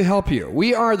here to help you.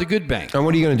 We are the good bank. And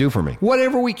what are you going to do for me?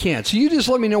 Whatever we can. So you just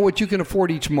let me know what you can afford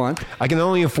each month. I can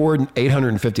only afford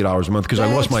 $850 a month because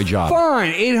I lost my job.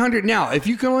 Fine, 800. Now, if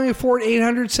you can only afford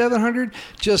 800, 700,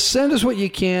 just send us what you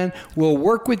can. We'll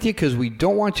work with you because we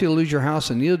don't want you to lose your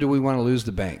house, and neither do we want to lose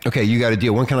the bank. Okay, you got a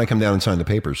deal. When can I come down and sign the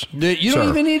papers? You don't Sir.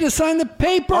 even need to sign the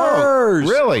papers. Oh,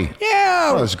 really?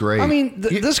 Yeah. Oh, that's great. I mean,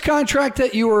 this contract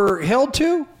that you were held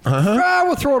to,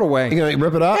 we'll throw it away. You going to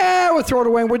rip it up? Yeah, we'll throw it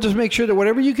away. We'll just make sure that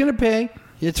whatever you can pay,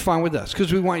 it's fine with us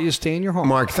because we want you to stay in your home.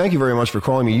 Mark, thank you very much for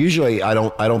calling me. Usually, I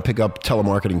don't pick up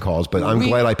telemarketing calls, but I'm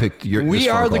glad I picked your. We this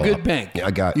phone are the call good up. bank. Yeah,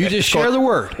 I got. You it's just share called- the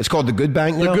word. It's called the Good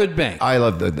Bank now. The Good Bank. I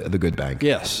love the Good Bank.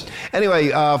 Yes. Anyway,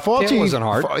 faulty. It wasn't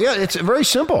hard. Yeah, it's very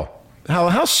simple.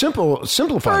 How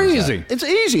simplified. Very is that? easy. It's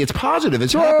easy. It's positive.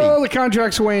 It's happy. Throw the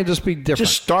contracts away and just be different.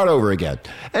 Just start over again.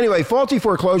 Anyway, faulty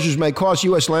foreclosures may cost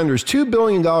U.S. lenders $2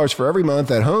 billion for every month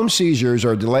that home seizures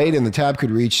are delayed, and the tab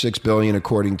could reach $6 billion,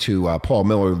 according to Paul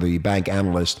Miller, the bank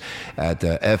analyst at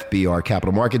FBR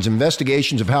Capital Markets.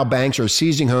 Investigations of how banks are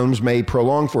seizing homes may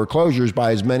prolong foreclosures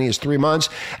by as many as 3 months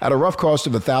at a rough cost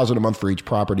of $1,000 a month for each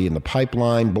property in the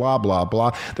pipeline, blah, blah,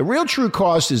 blah. The real true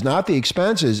cost is not the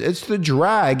expenses, it's the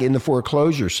drag in the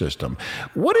foreclosure system.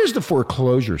 What is the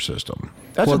foreclosure system?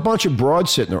 That's a bunch of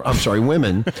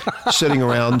women sitting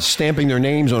around stamping their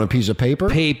names on a piece of paper.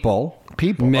 People.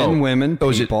 People. Men, women,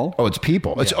 people. It's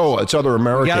people. It's other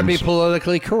Americans. You got to be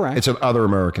politically correct. It's other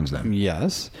Americans then.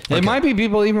 Yes. Okay. It might be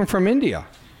people even from India.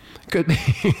 Could be.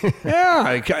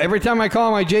 Yeah. Every time I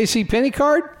call my J.C. Penney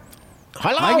card,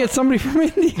 Hello. I get somebody from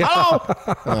India.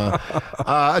 Hello.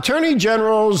 Attorney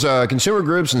generals, consumer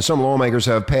groups, and some lawmakers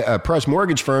have pressed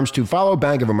mortgage firms to follow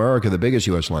Bank of America, the biggest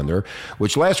U.S. lender,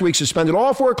 which last week suspended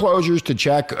all foreclosures to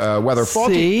check whether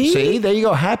faulty. See, there you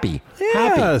go. Happy.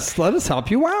 Yes. Let us help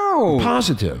you out.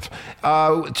 Positive.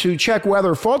 To check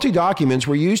whether faulty documents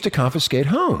were used to confiscate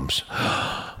homes.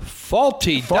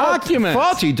 Faulty documents.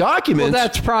 Faulty documents. Well,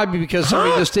 that's probably because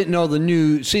somebody just didn't know the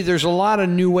new. See, there's a lot of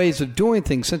new ways of doing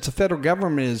things since the federal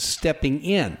government is stepping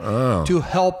in to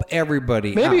help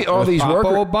everybody. Maybe out. all With these Papa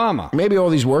workers. Obama. Maybe all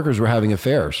these workers were having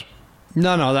affairs.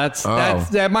 No,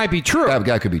 that might be true.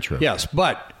 That could be true. Yes,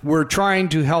 but we're trying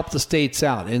to help the states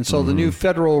out. And so the new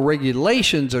federal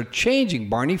regulations are changing.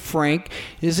 Barney Frank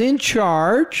is in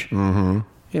charge. Mm-hmm.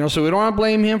 You know, so we don't want to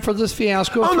blame him for this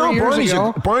fiasco 3 years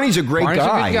ago. Barney's a great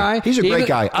guy. A good guy. He's a great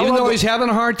guy. Even though he's having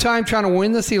a hard time trying to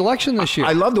win this election this year.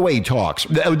 I love the way he talks.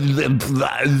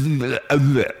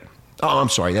 Oh, I'm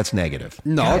sorry. That's negative.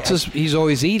 No, it's just he's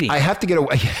always eating. I have to get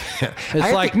away.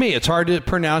 It's like me. It's hard to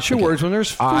pronounce your words when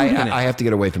there's food in it. I have to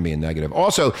get away from being negative.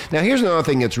 Also, now here's another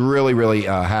thing that's really, really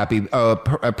happy.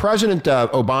 President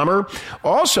Obama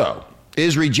also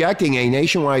is rejecting a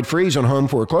nationwide freeze on home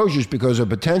foreclosures because of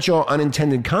potential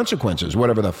unintended consequences,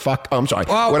 whatever the fuck. I'm sorry,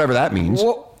 whatever that means.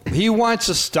 Well, he wants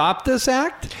to stop this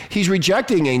act? He's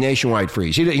rejecting a nationwide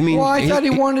freeze. I thought he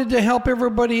wanted to help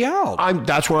everybody out.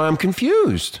 That's why I'm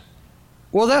confused.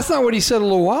 Well, that's not what he said a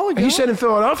little while ago. He said in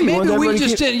Philadelphia. Maybe we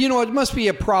just did. You know, it must be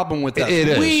a problem with us. It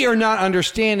is. We are not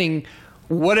understanding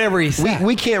whatever he said.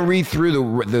 We can't read through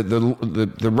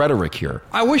the rhetoric here.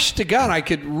 I wish to God I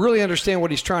could really understand what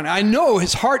he's trying. I know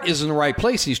his heart is in the right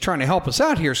place. He's trying to help us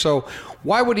out here. So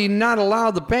why would he not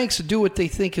allow the banks to do what they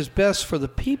think is best for the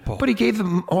people? But he gave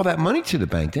them all that money to the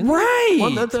bank, didn't he? Right.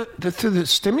 Well, through the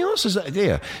stimulus?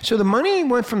 So the money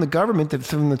went from the government,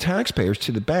 from the taxpayers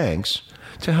to the banks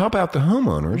to help out the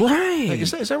homeowners. Right.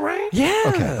 Is that right?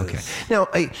 Yes. Okay. Now,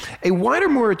 a wider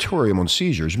moratorium on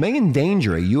seizures may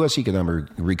endanger a U.S. economic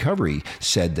recovery,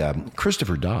 said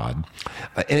Christopher Dodd.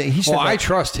 And he said I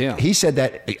trust him. He said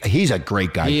that he's a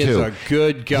great guy, too. He is a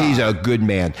good guy. He's a good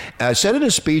man. Said in a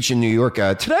speech in New York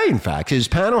today, in fact, his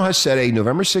panel has set a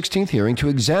November 16th hearing to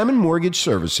examine mortgage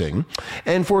servicing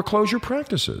and foreclosure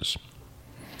practices.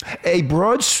 A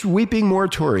broad sweeping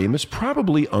moratorium is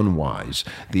probably unwise,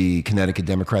 the Connecticut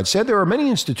Democrat said. There are many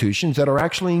institutions that are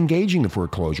actually engaging the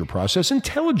foreclosure process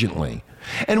intelligently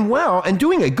and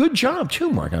doing a good job too,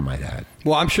 Mark, I might add.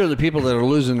 Well, I'm sure the people that are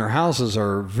losing their houses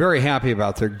are very happy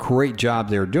about the great job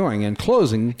they're doing and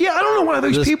closing. Yeah, I don't know why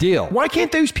those this people. Deal. Why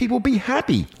can't those people be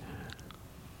happy?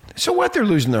 So what? They're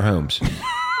losing their homes.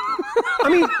 I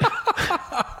mean.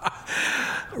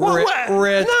 Rich,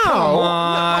 come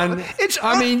on.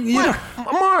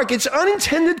 Mark, it's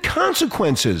unintended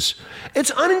consequences.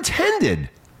 It's unintended.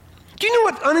 Do you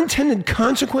know what unintended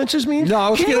consequences means? No, I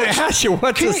was going to ask you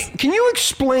what Can you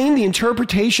explain the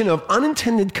interpretation of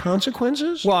unintended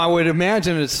consequences? Well, I would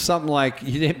imagine it's something like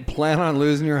you didn't plan on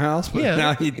losing your house, but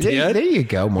now you did. There you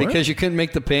go, Mark. Because you couldn't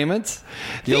make the payments.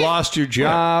 You lost your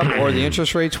job, or the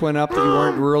interest rates went up that you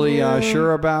weren't really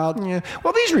sure about. Yeah.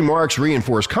 Well, these remarks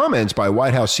reinforce comments by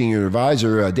White House senior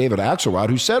advisor David Axelrod,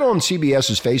 who said on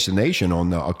CBS's Face the Nation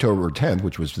on October 10th,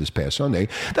 which was this past Sunday,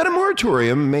 that a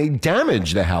moratorium may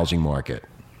damage the housing market.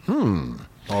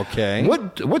 Okay.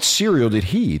 What cereal did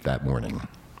he eat that morning?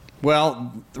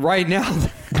 Well, right now,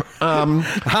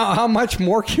 how much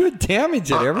more can you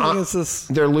damage it? Everything is this.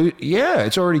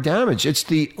 It's already damaged. It's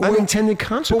the unintended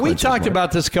consequences. Well, we talked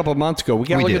about this a couple of months ago. We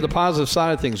got to look at the positive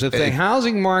side of things. If the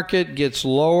housing market gets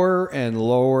lower and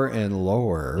lower and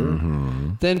lower,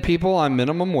 then people on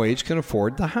minimum wage can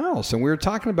afford the house. And we were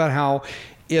talking about how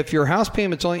if your house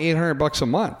payment's only $800 a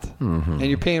month and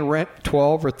you're paying rent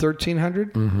 $1,200 or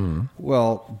 $1,300,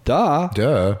 well, duh.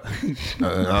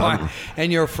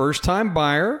 And you're a first-time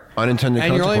buyer, unintended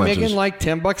and consequences. You're only making like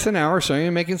 $10 an hour, so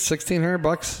you're making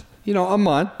 $1,600, a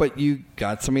month. But you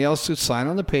got somebody else to sign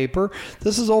on the paper.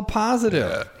 This is all positive.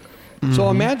 Yeah.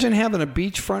 So imagine having a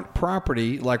beachfront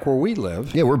property like where we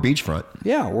live. Yeah, we're beachfront.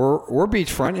 Yeah, we're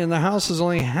beachfront, and the house is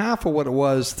only half of what it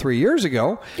was 3 years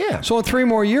ago. Yeah. So in 3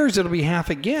 more years, it'll be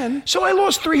half again. So I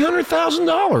lost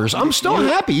 $300,000. I'm still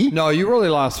happy. No, you really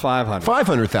lost $500,000.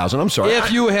 $500,000. I'm sorry.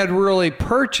 If you had really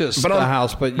purchased the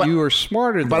house, but you were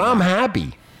smarter than that. But I'm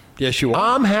happy. Yes, you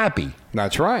are. I'm happy.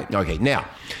 That's right. Okay, now.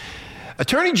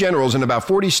 Attorney generals in about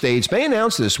 40 states may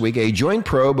announce this week a joint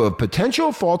probe of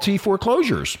potential faulty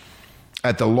foreclosures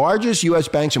at the largest U.S.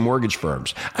 banks and mortgage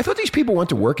firms. I thought these people went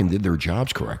to work and did their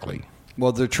jobs correctly.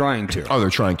 Well, they're trying to. Oh, they're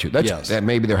trying to. That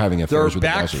maybe they're having affairs with the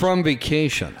bosses. They're back from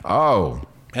vacation. Oh.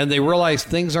 And they realize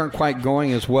things aren't quite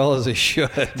going as well as they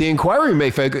should. The inquiry may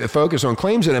focus on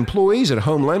claims that employees at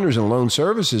home lenders and loan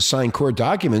services signed court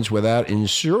documents without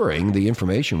ensuring the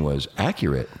information was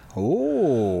accurate.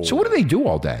 Oh. So what do they do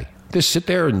all day? Just sit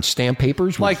there and stamp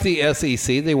papers? Like the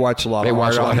SEC, they watch a lot of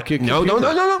art. No.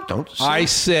 Don't. I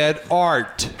said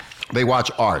art. They watch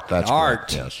art. That's art.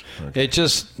 Correct. Yes. Okay. It's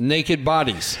just naked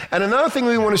bodies. And another thing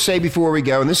we want to say before we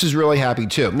go, and this is really happy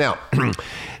too. Now,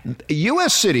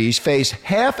 U.S. cities face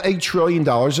 $500 billion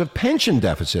of pension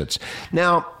deficits.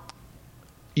 Now,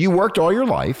 You worked all your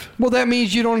life. Well, that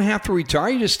means you don't have to retire.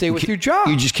 You just stay with your job.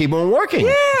 You just keep on working.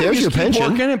 Yeah, there's you your just keep pension.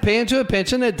 working and paying to a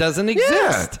pension that doesn't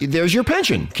exist. Yeah, there's your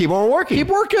pension. Keep on working. Keep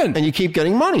working. And you keep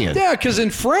getting money in. Yeah, because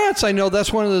in France, I know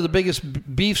that's one of the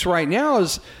biggest beefs right now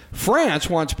is France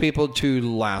wants people to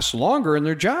last longer in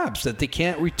their jobs, that they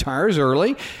can't retire as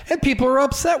early, and people are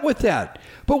upset with that.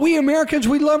 But we Americans,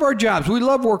 we love our jobs. We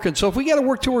love working. So if we got to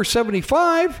work till we're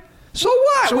 75... So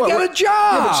what? We got a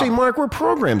job. Yeah, but see, Mark, we're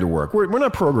programmed to work. We're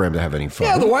not programmed to have any fun.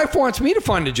 Yeah, the wife wants me to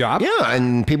find a job. Yeah,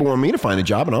 and people want me to find a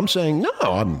job, and I'm saying, no,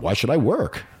 why should I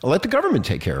work? I'll let the government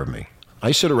take care of me.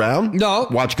 I sit around,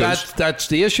 watch ghosts. That's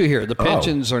the issue here. The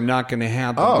pensions are not going to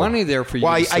have the money there for you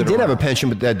to sit I did have a around. pension,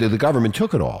 but the government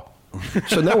took it all.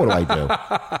 So now what do I do?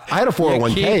 I had a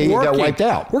 401k that got wiped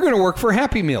out. We're going to work for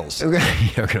Happy Meals. You're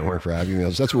going to work for Happy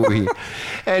Meals. That's what we...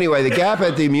 Anyway, the gap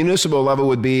at the municipal level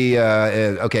would be...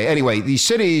 okay, anyway, these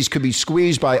cities could be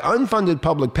squeezed by unfunded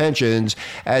public pensions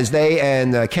as they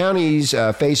and counties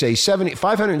face a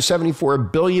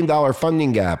 $574 billion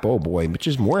funding gap. Oh, boy, which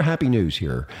is more happy news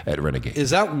here at Renegade. Is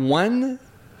that one...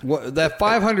 that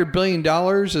 $500 billion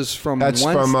is from that's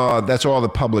one... from that's all the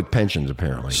public pensions,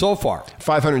 apparently. So far.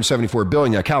 $574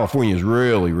 billion. Now, California is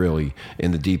really, really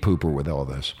in the deep pooper with all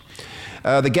this.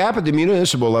 The gap at the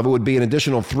municipal level would be an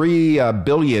additional $3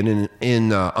 billion in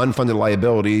unfunded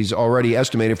liabilities already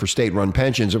estimated for state-run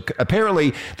pensions.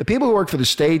 Apparently, the people who work for the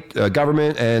state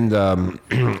government and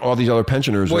all these other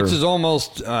pensioners, which is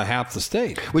almost half the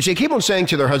state, which they keep on saying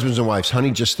to their husbands and wives, honey,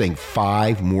 just think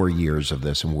 5 more years of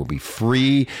this and we'll be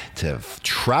free to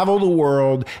travel the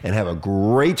world and have a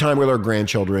great time with our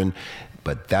grandchildren.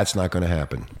 But that's not going to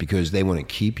happen because they want to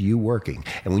keep you working.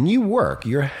 And when you work,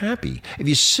 you're happy. If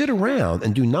you sit around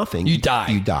and do nothing, you die.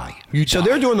 You die. So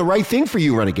they're doing the right thing for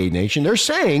you, Renegade Nation. They're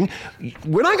saying,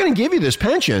 we're not going to give you this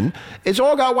pension. It's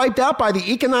all got wiped out by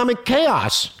the economic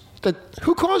chaos.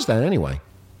 Who caused that anyway?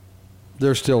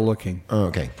 They're still looking.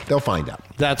 Okay. They'll find out.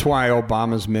 That's why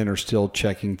Obama's men are still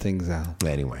checking things out.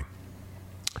 Anyway.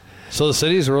 So the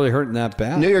city's really hurting that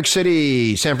bad. New York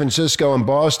City, San Francisco, and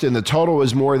Boston, the total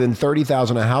is more than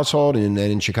 $30,000 a household, and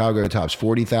in Chicago it tops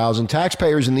 $40,000.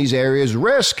 Taxpayers in these areas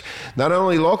risk not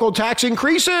only local tax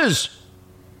increases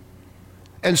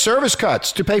and service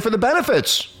cuts to pay for the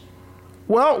benefits.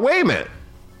 Well, wait a minute.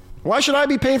 Why should I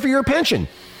be paying for your pension?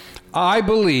 I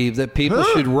believe that people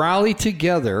should rally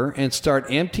together and start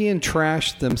emptying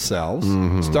trash themselves,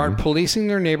 start policing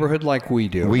their neighborhood like we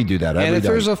do. We do that every And if day.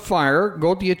 there's a fire,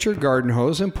 go get your garden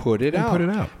hose and put it out. Put it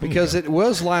out. Because it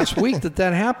was last week that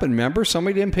happened. Remember,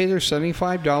 somebody didn't pay their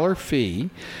 $75 fee.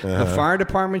 The fire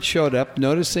department showed up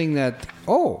noticing that,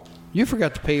 you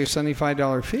forgot to pay your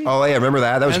 $75 fee. Oh, yeah, remember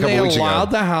that? That was a couple weeks ago. And they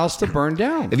allowed the house to burn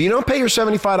down. If you don't pay your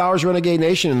 $75, Renegade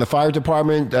Nation, and the fire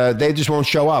department, they just won't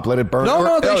show up. Let it burn.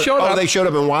 No, they showed up. Oh, they showed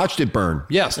up and watched it burn.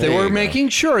 Yes, they were making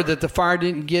sure that the fire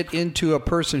didn't get into a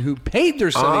person who paid their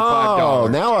 $75. Oh,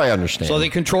 now I understand. So they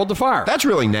controlled the fire. That's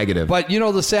really negative. But you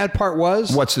know the sad part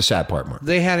was? What's the sad part, Mark?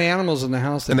 They had animals in the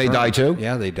house. And they burned. died too?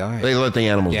 Yeah, they died. They let the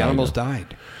animals die. The animals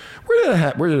died.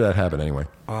 Where did that happen anyway?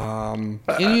 In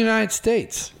the United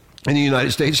States. In the United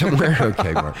States somewhere?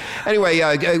 Okay, Mark. Anyway,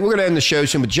 we're going to end the show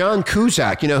soon with John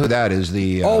Cusack. You know who that is?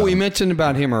 We mentioned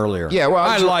about him earlier. Yeah, well,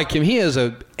 I like him. He is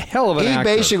a hell of an actor.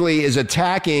 He basically is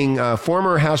attacking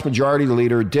former House Majority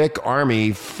Leader Dick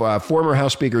Armey, former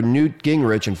House Speaker Newt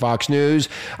Gingrich, and Fox News.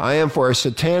 I am for a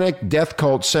satanic death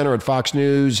cult center at Fox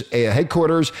News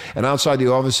headquarters and outside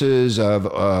the offices of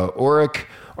Orrick,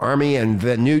 Armey, and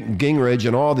Newt Gingrich,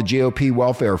 and all the GOP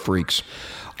welfare freaks.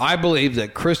 I believe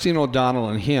that Christine O'Donnell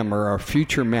and him are our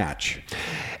future match.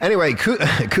 Anyway,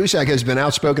 Cusack has been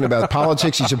outspoken about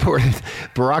politics. He supported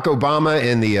Barack Obama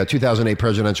in the 2008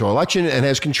 presidential election and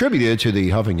has contributed to the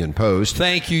Huffington Post.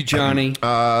 Thank you, Johnny.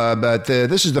 But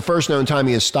this is the first known time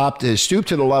he has stooped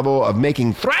to the level of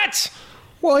making threats.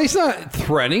 Well, he's not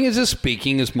threatening. He's just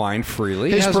speaking his mind freely.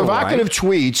 His provocative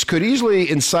tweets could easily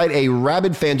incite a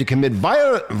rabid fan to commit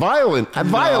violent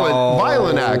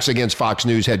acts against Fox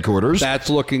News headquarters. That's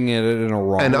looking at it in a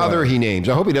wrong and way. other he names.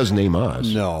 I hope he doesn't name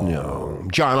us. No.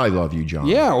 John, I love you, John.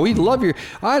 Yeah, we love you.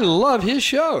 I love his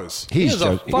shows. He's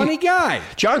a funny guy.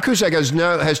 John Cusack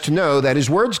has to know that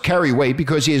his words carry weight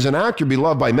because he is an actor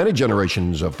beloved by many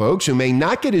generations of folks who may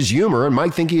not get his humor and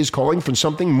might think he is calling for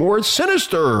something more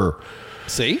sinister.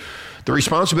 See? The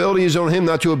responsibility is on him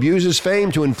not to abuse his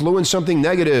fame to influence something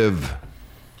negative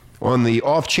on the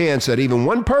off chance that even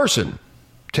one person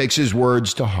takes his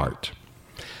words to heart.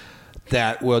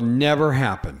 That will never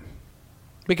happen.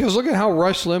 Because look at how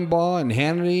Rush Limbaugh and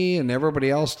Hannity and everybody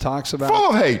else talks about.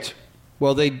 Full of hate.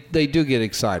 Well, they do get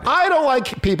excited. I don't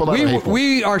like people that are hateful.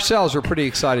 We ourselves were pretty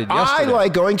excited yesterday. I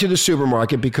like going to the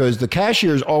supermarket because the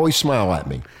cashiers always smile at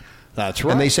me. That's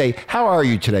right. And they say, "How are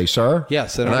you today, sir?"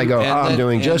 Yes. And I go, "I'm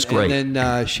doing just great." And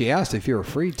then she asked if you were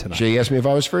free tonight. She asked me if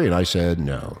I was free, and I said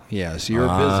no. Yes, you're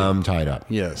busy. I'm tied up.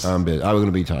 Yes. I'm busy. I was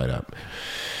going to be tied up.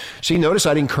 See, notice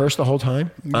I didn't curse the whole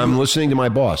time? I'm listening to my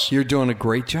boss. You're doing a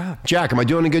great job. Jack, am I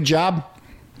doing a good job?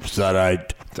 Is that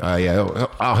right? Yeah,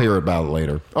 I'll hear about it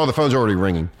later. Oh, the phone's already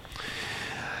ringing.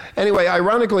 Anyway,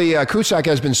 ironically, Cusack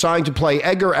has been signed to play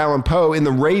Edgar Allan Poe in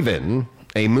The Raven,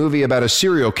 a movie about a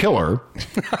serial killer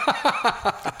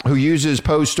who uses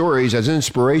Poe's stories as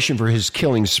inspiration for his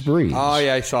killing sprees. Oh,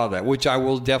 yeah, I saw that, which I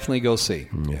will definitely go see.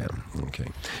 Yeah, okay.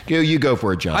 You go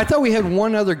for it, John. I thought we had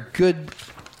one other good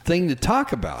thing to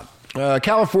talk about.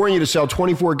 California to sell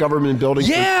 24 government buildings.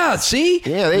 Yeah, see?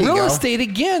 Yeah, there you go. Real estate,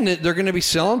 again, they're going to be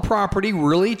selling property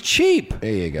really cheap. There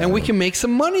you go. And we can make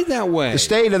some money that way. The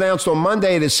state announced on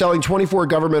Monday it is selling 24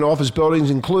 government office buildings,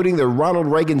 including the Ronald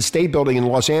Reagan State Building in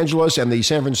Los Angeles and the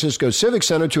San Francisco Civic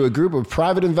Center, to a group of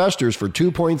private investors for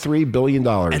 $2.3 billion.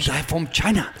 And I'm from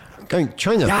China. Okay,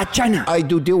 China. Yeah, China. I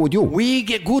do deal with you. We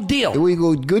get good deal. We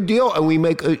go good deal, and we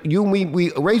make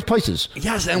we raise prices.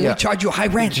 Yes, and we charge you high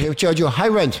rent. We charge you high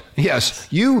rent. Yes,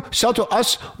 you sell to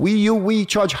us. We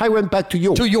charge high rent back to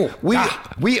you. To you.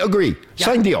 We agree. Yeah.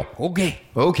 Sign deal. Okay.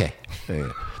 Okay.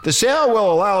 The sale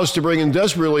will allow us to bring in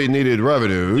desperately needed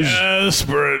revenues.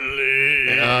 Desperately.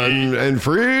 And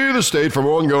free the state from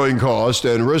ongoing cost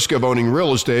and risk of owning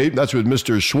real estate. That's what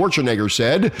Mr. Schwarzenegger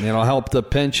said. It'll help the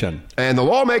pension. And the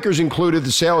lawmakers included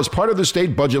the sale as part of the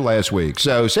state budget last week.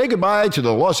 So say goodbye to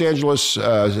the Los Angeles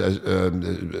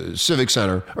Civic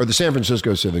Center, or the San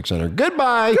Francisco Civic Center.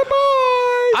 Goodbye. Goodbye.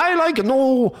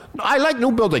 I like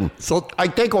new building. So I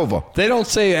take over. they don't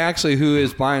say actually who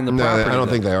is buying the No, property. I don't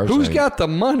think they are Who's saying. got the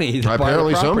money to buy the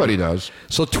Apparently property? somebody does.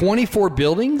 So 24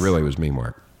 buildings? Really, it was me,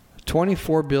 Mark.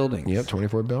 24 buildings. Yep,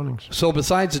 24 buildings. So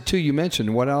besides the two you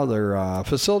mentioned, what other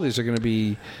facilities are going to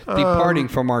be departing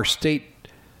from our state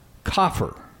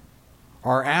coffer,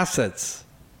 our assets?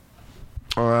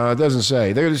 It doesn't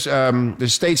say. There's the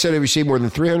state said it received more than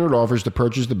 300 offers to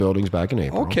purchase the buildings back in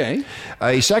April. Okay.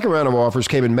 A second round of offers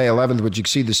came in May 11th, which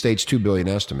exceed the state's $2 billion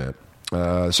estimate.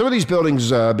 Some of these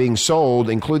buildings being sold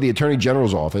include the Attorney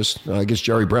General's office. I guess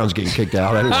Jerry Brown's getting kicked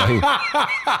out anyway.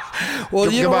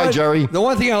 Well, you know Goodbye, what? Jerry. The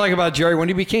one thing I like about Jerry, when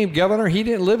he became governor, he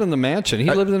didn't live in the mansion. He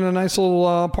lived in a nice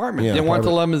little apartment. Yeah, Didn't want the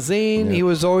private. limousine. Yeah. He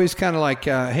was always kind of like,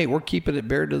 hey, we're keeping it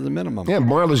bare to the minimum. Yeah,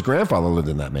 Marla's grandfather lived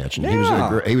in that mansion.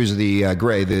 Yeah. He was the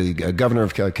governor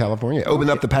of California. Opened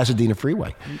up the Pasadena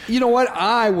Freeway. You know what?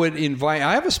 I would invite.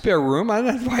 I have a spare room. I'd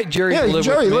invite Jerry Yeah, to live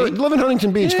Jerry, with me. live in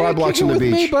Huntington Beach, Yeah, 5 blocks kick from it the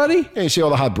with beach. me, buddy. Yeah, you see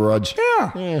all the hot broads.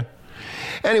 Yeah.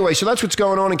 Anyway, so that's what's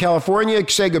going on in California.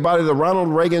 Say goodbye to the Ronald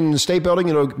Reagan State Building.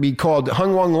 It'll be called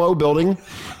Hung Wong Lo Building.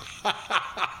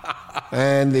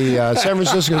 And the San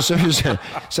Francisco Civic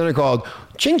Center called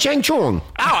Ching Chang Chung.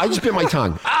 Ow, I just bit my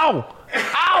tongue. Ow.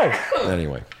 Ow.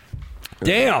 Anyway.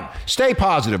 Damn. Stay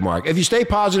positive, Mark. If you stay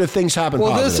positive, things happen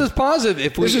Well, positive. this is positive.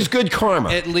 If This is good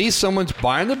karma. At least someone's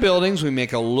buying the buildings. We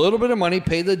make a little bit of money,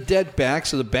 pay the debt back,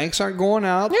 so the banks aren't going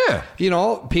out. Yeah. You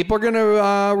know, people are going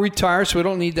to retire, so we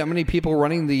don't need that many people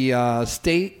running the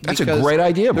state. That's a because great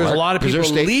idea, Mark. There's a lot of Because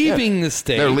people their state- leaving the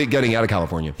state. They're getting out of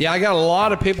California. Yeah, I got a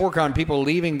lot of paperwork on people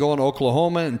leaving, going to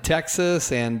Oklahoma and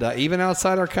Texas, and even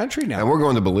outside our country now. And we're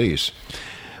going to Belize.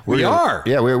 We are.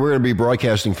 Yeah, we're going to be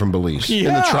broadcasting from Belize in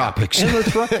the Yeah, tropics. in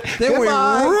the then we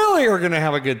Goodbye. really are going to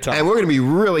have a good time. And we're going to be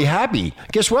really happy.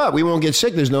 Guess what? We won't get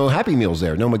sick. There's no Happy Meals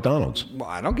there. No McDonald's. Well,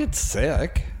 I don't get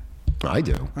sick. I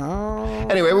do. Oh.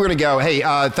 Anyway, we're going to go. Hey,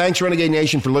 thanks, Renegade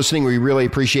Nation, for listening. We really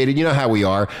appreciate it. You know how we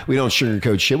are. We don't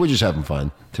sugarcoat shit. We're just having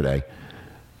fun today.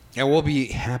 And we'll be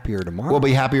happier tomorrow. We'll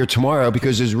be happier tomorrow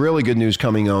because there's really good news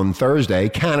coming on Thursday.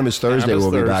 Cannabis Thursday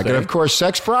will be back. And, of course,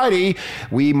 Sex Friday,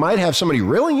 we might have somebody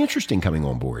really interesting coming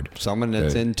on board. Someone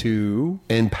that's into...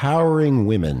 Empowering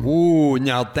women. Ooh,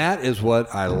 now that is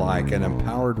what I like, an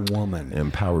empowered woman.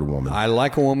 Empowered woman. I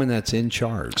like a woman that's in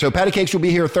charge. So Patty Cakes will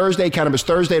be here Thursday, Cannabis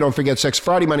Thursday. Don't forget Sex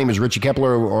Friday. My name is Richie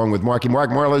Kepler, along with Marky Mark.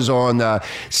 Marla's on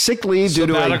sick leave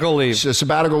Sabbatical leave.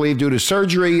 Sabbatical leave due to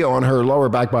surgery on her lower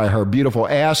back by her beautiful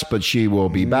ass, but she will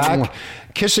be back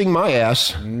kissing my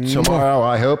ass tomorrow,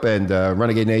 I hope. And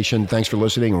Renegade Nation, thanks for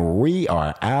listening. We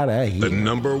are out of here. The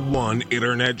 #1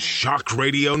 Internet Shock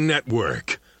Radio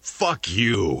Network. Fuck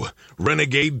you.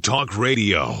 Renegade Talk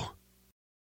Radio.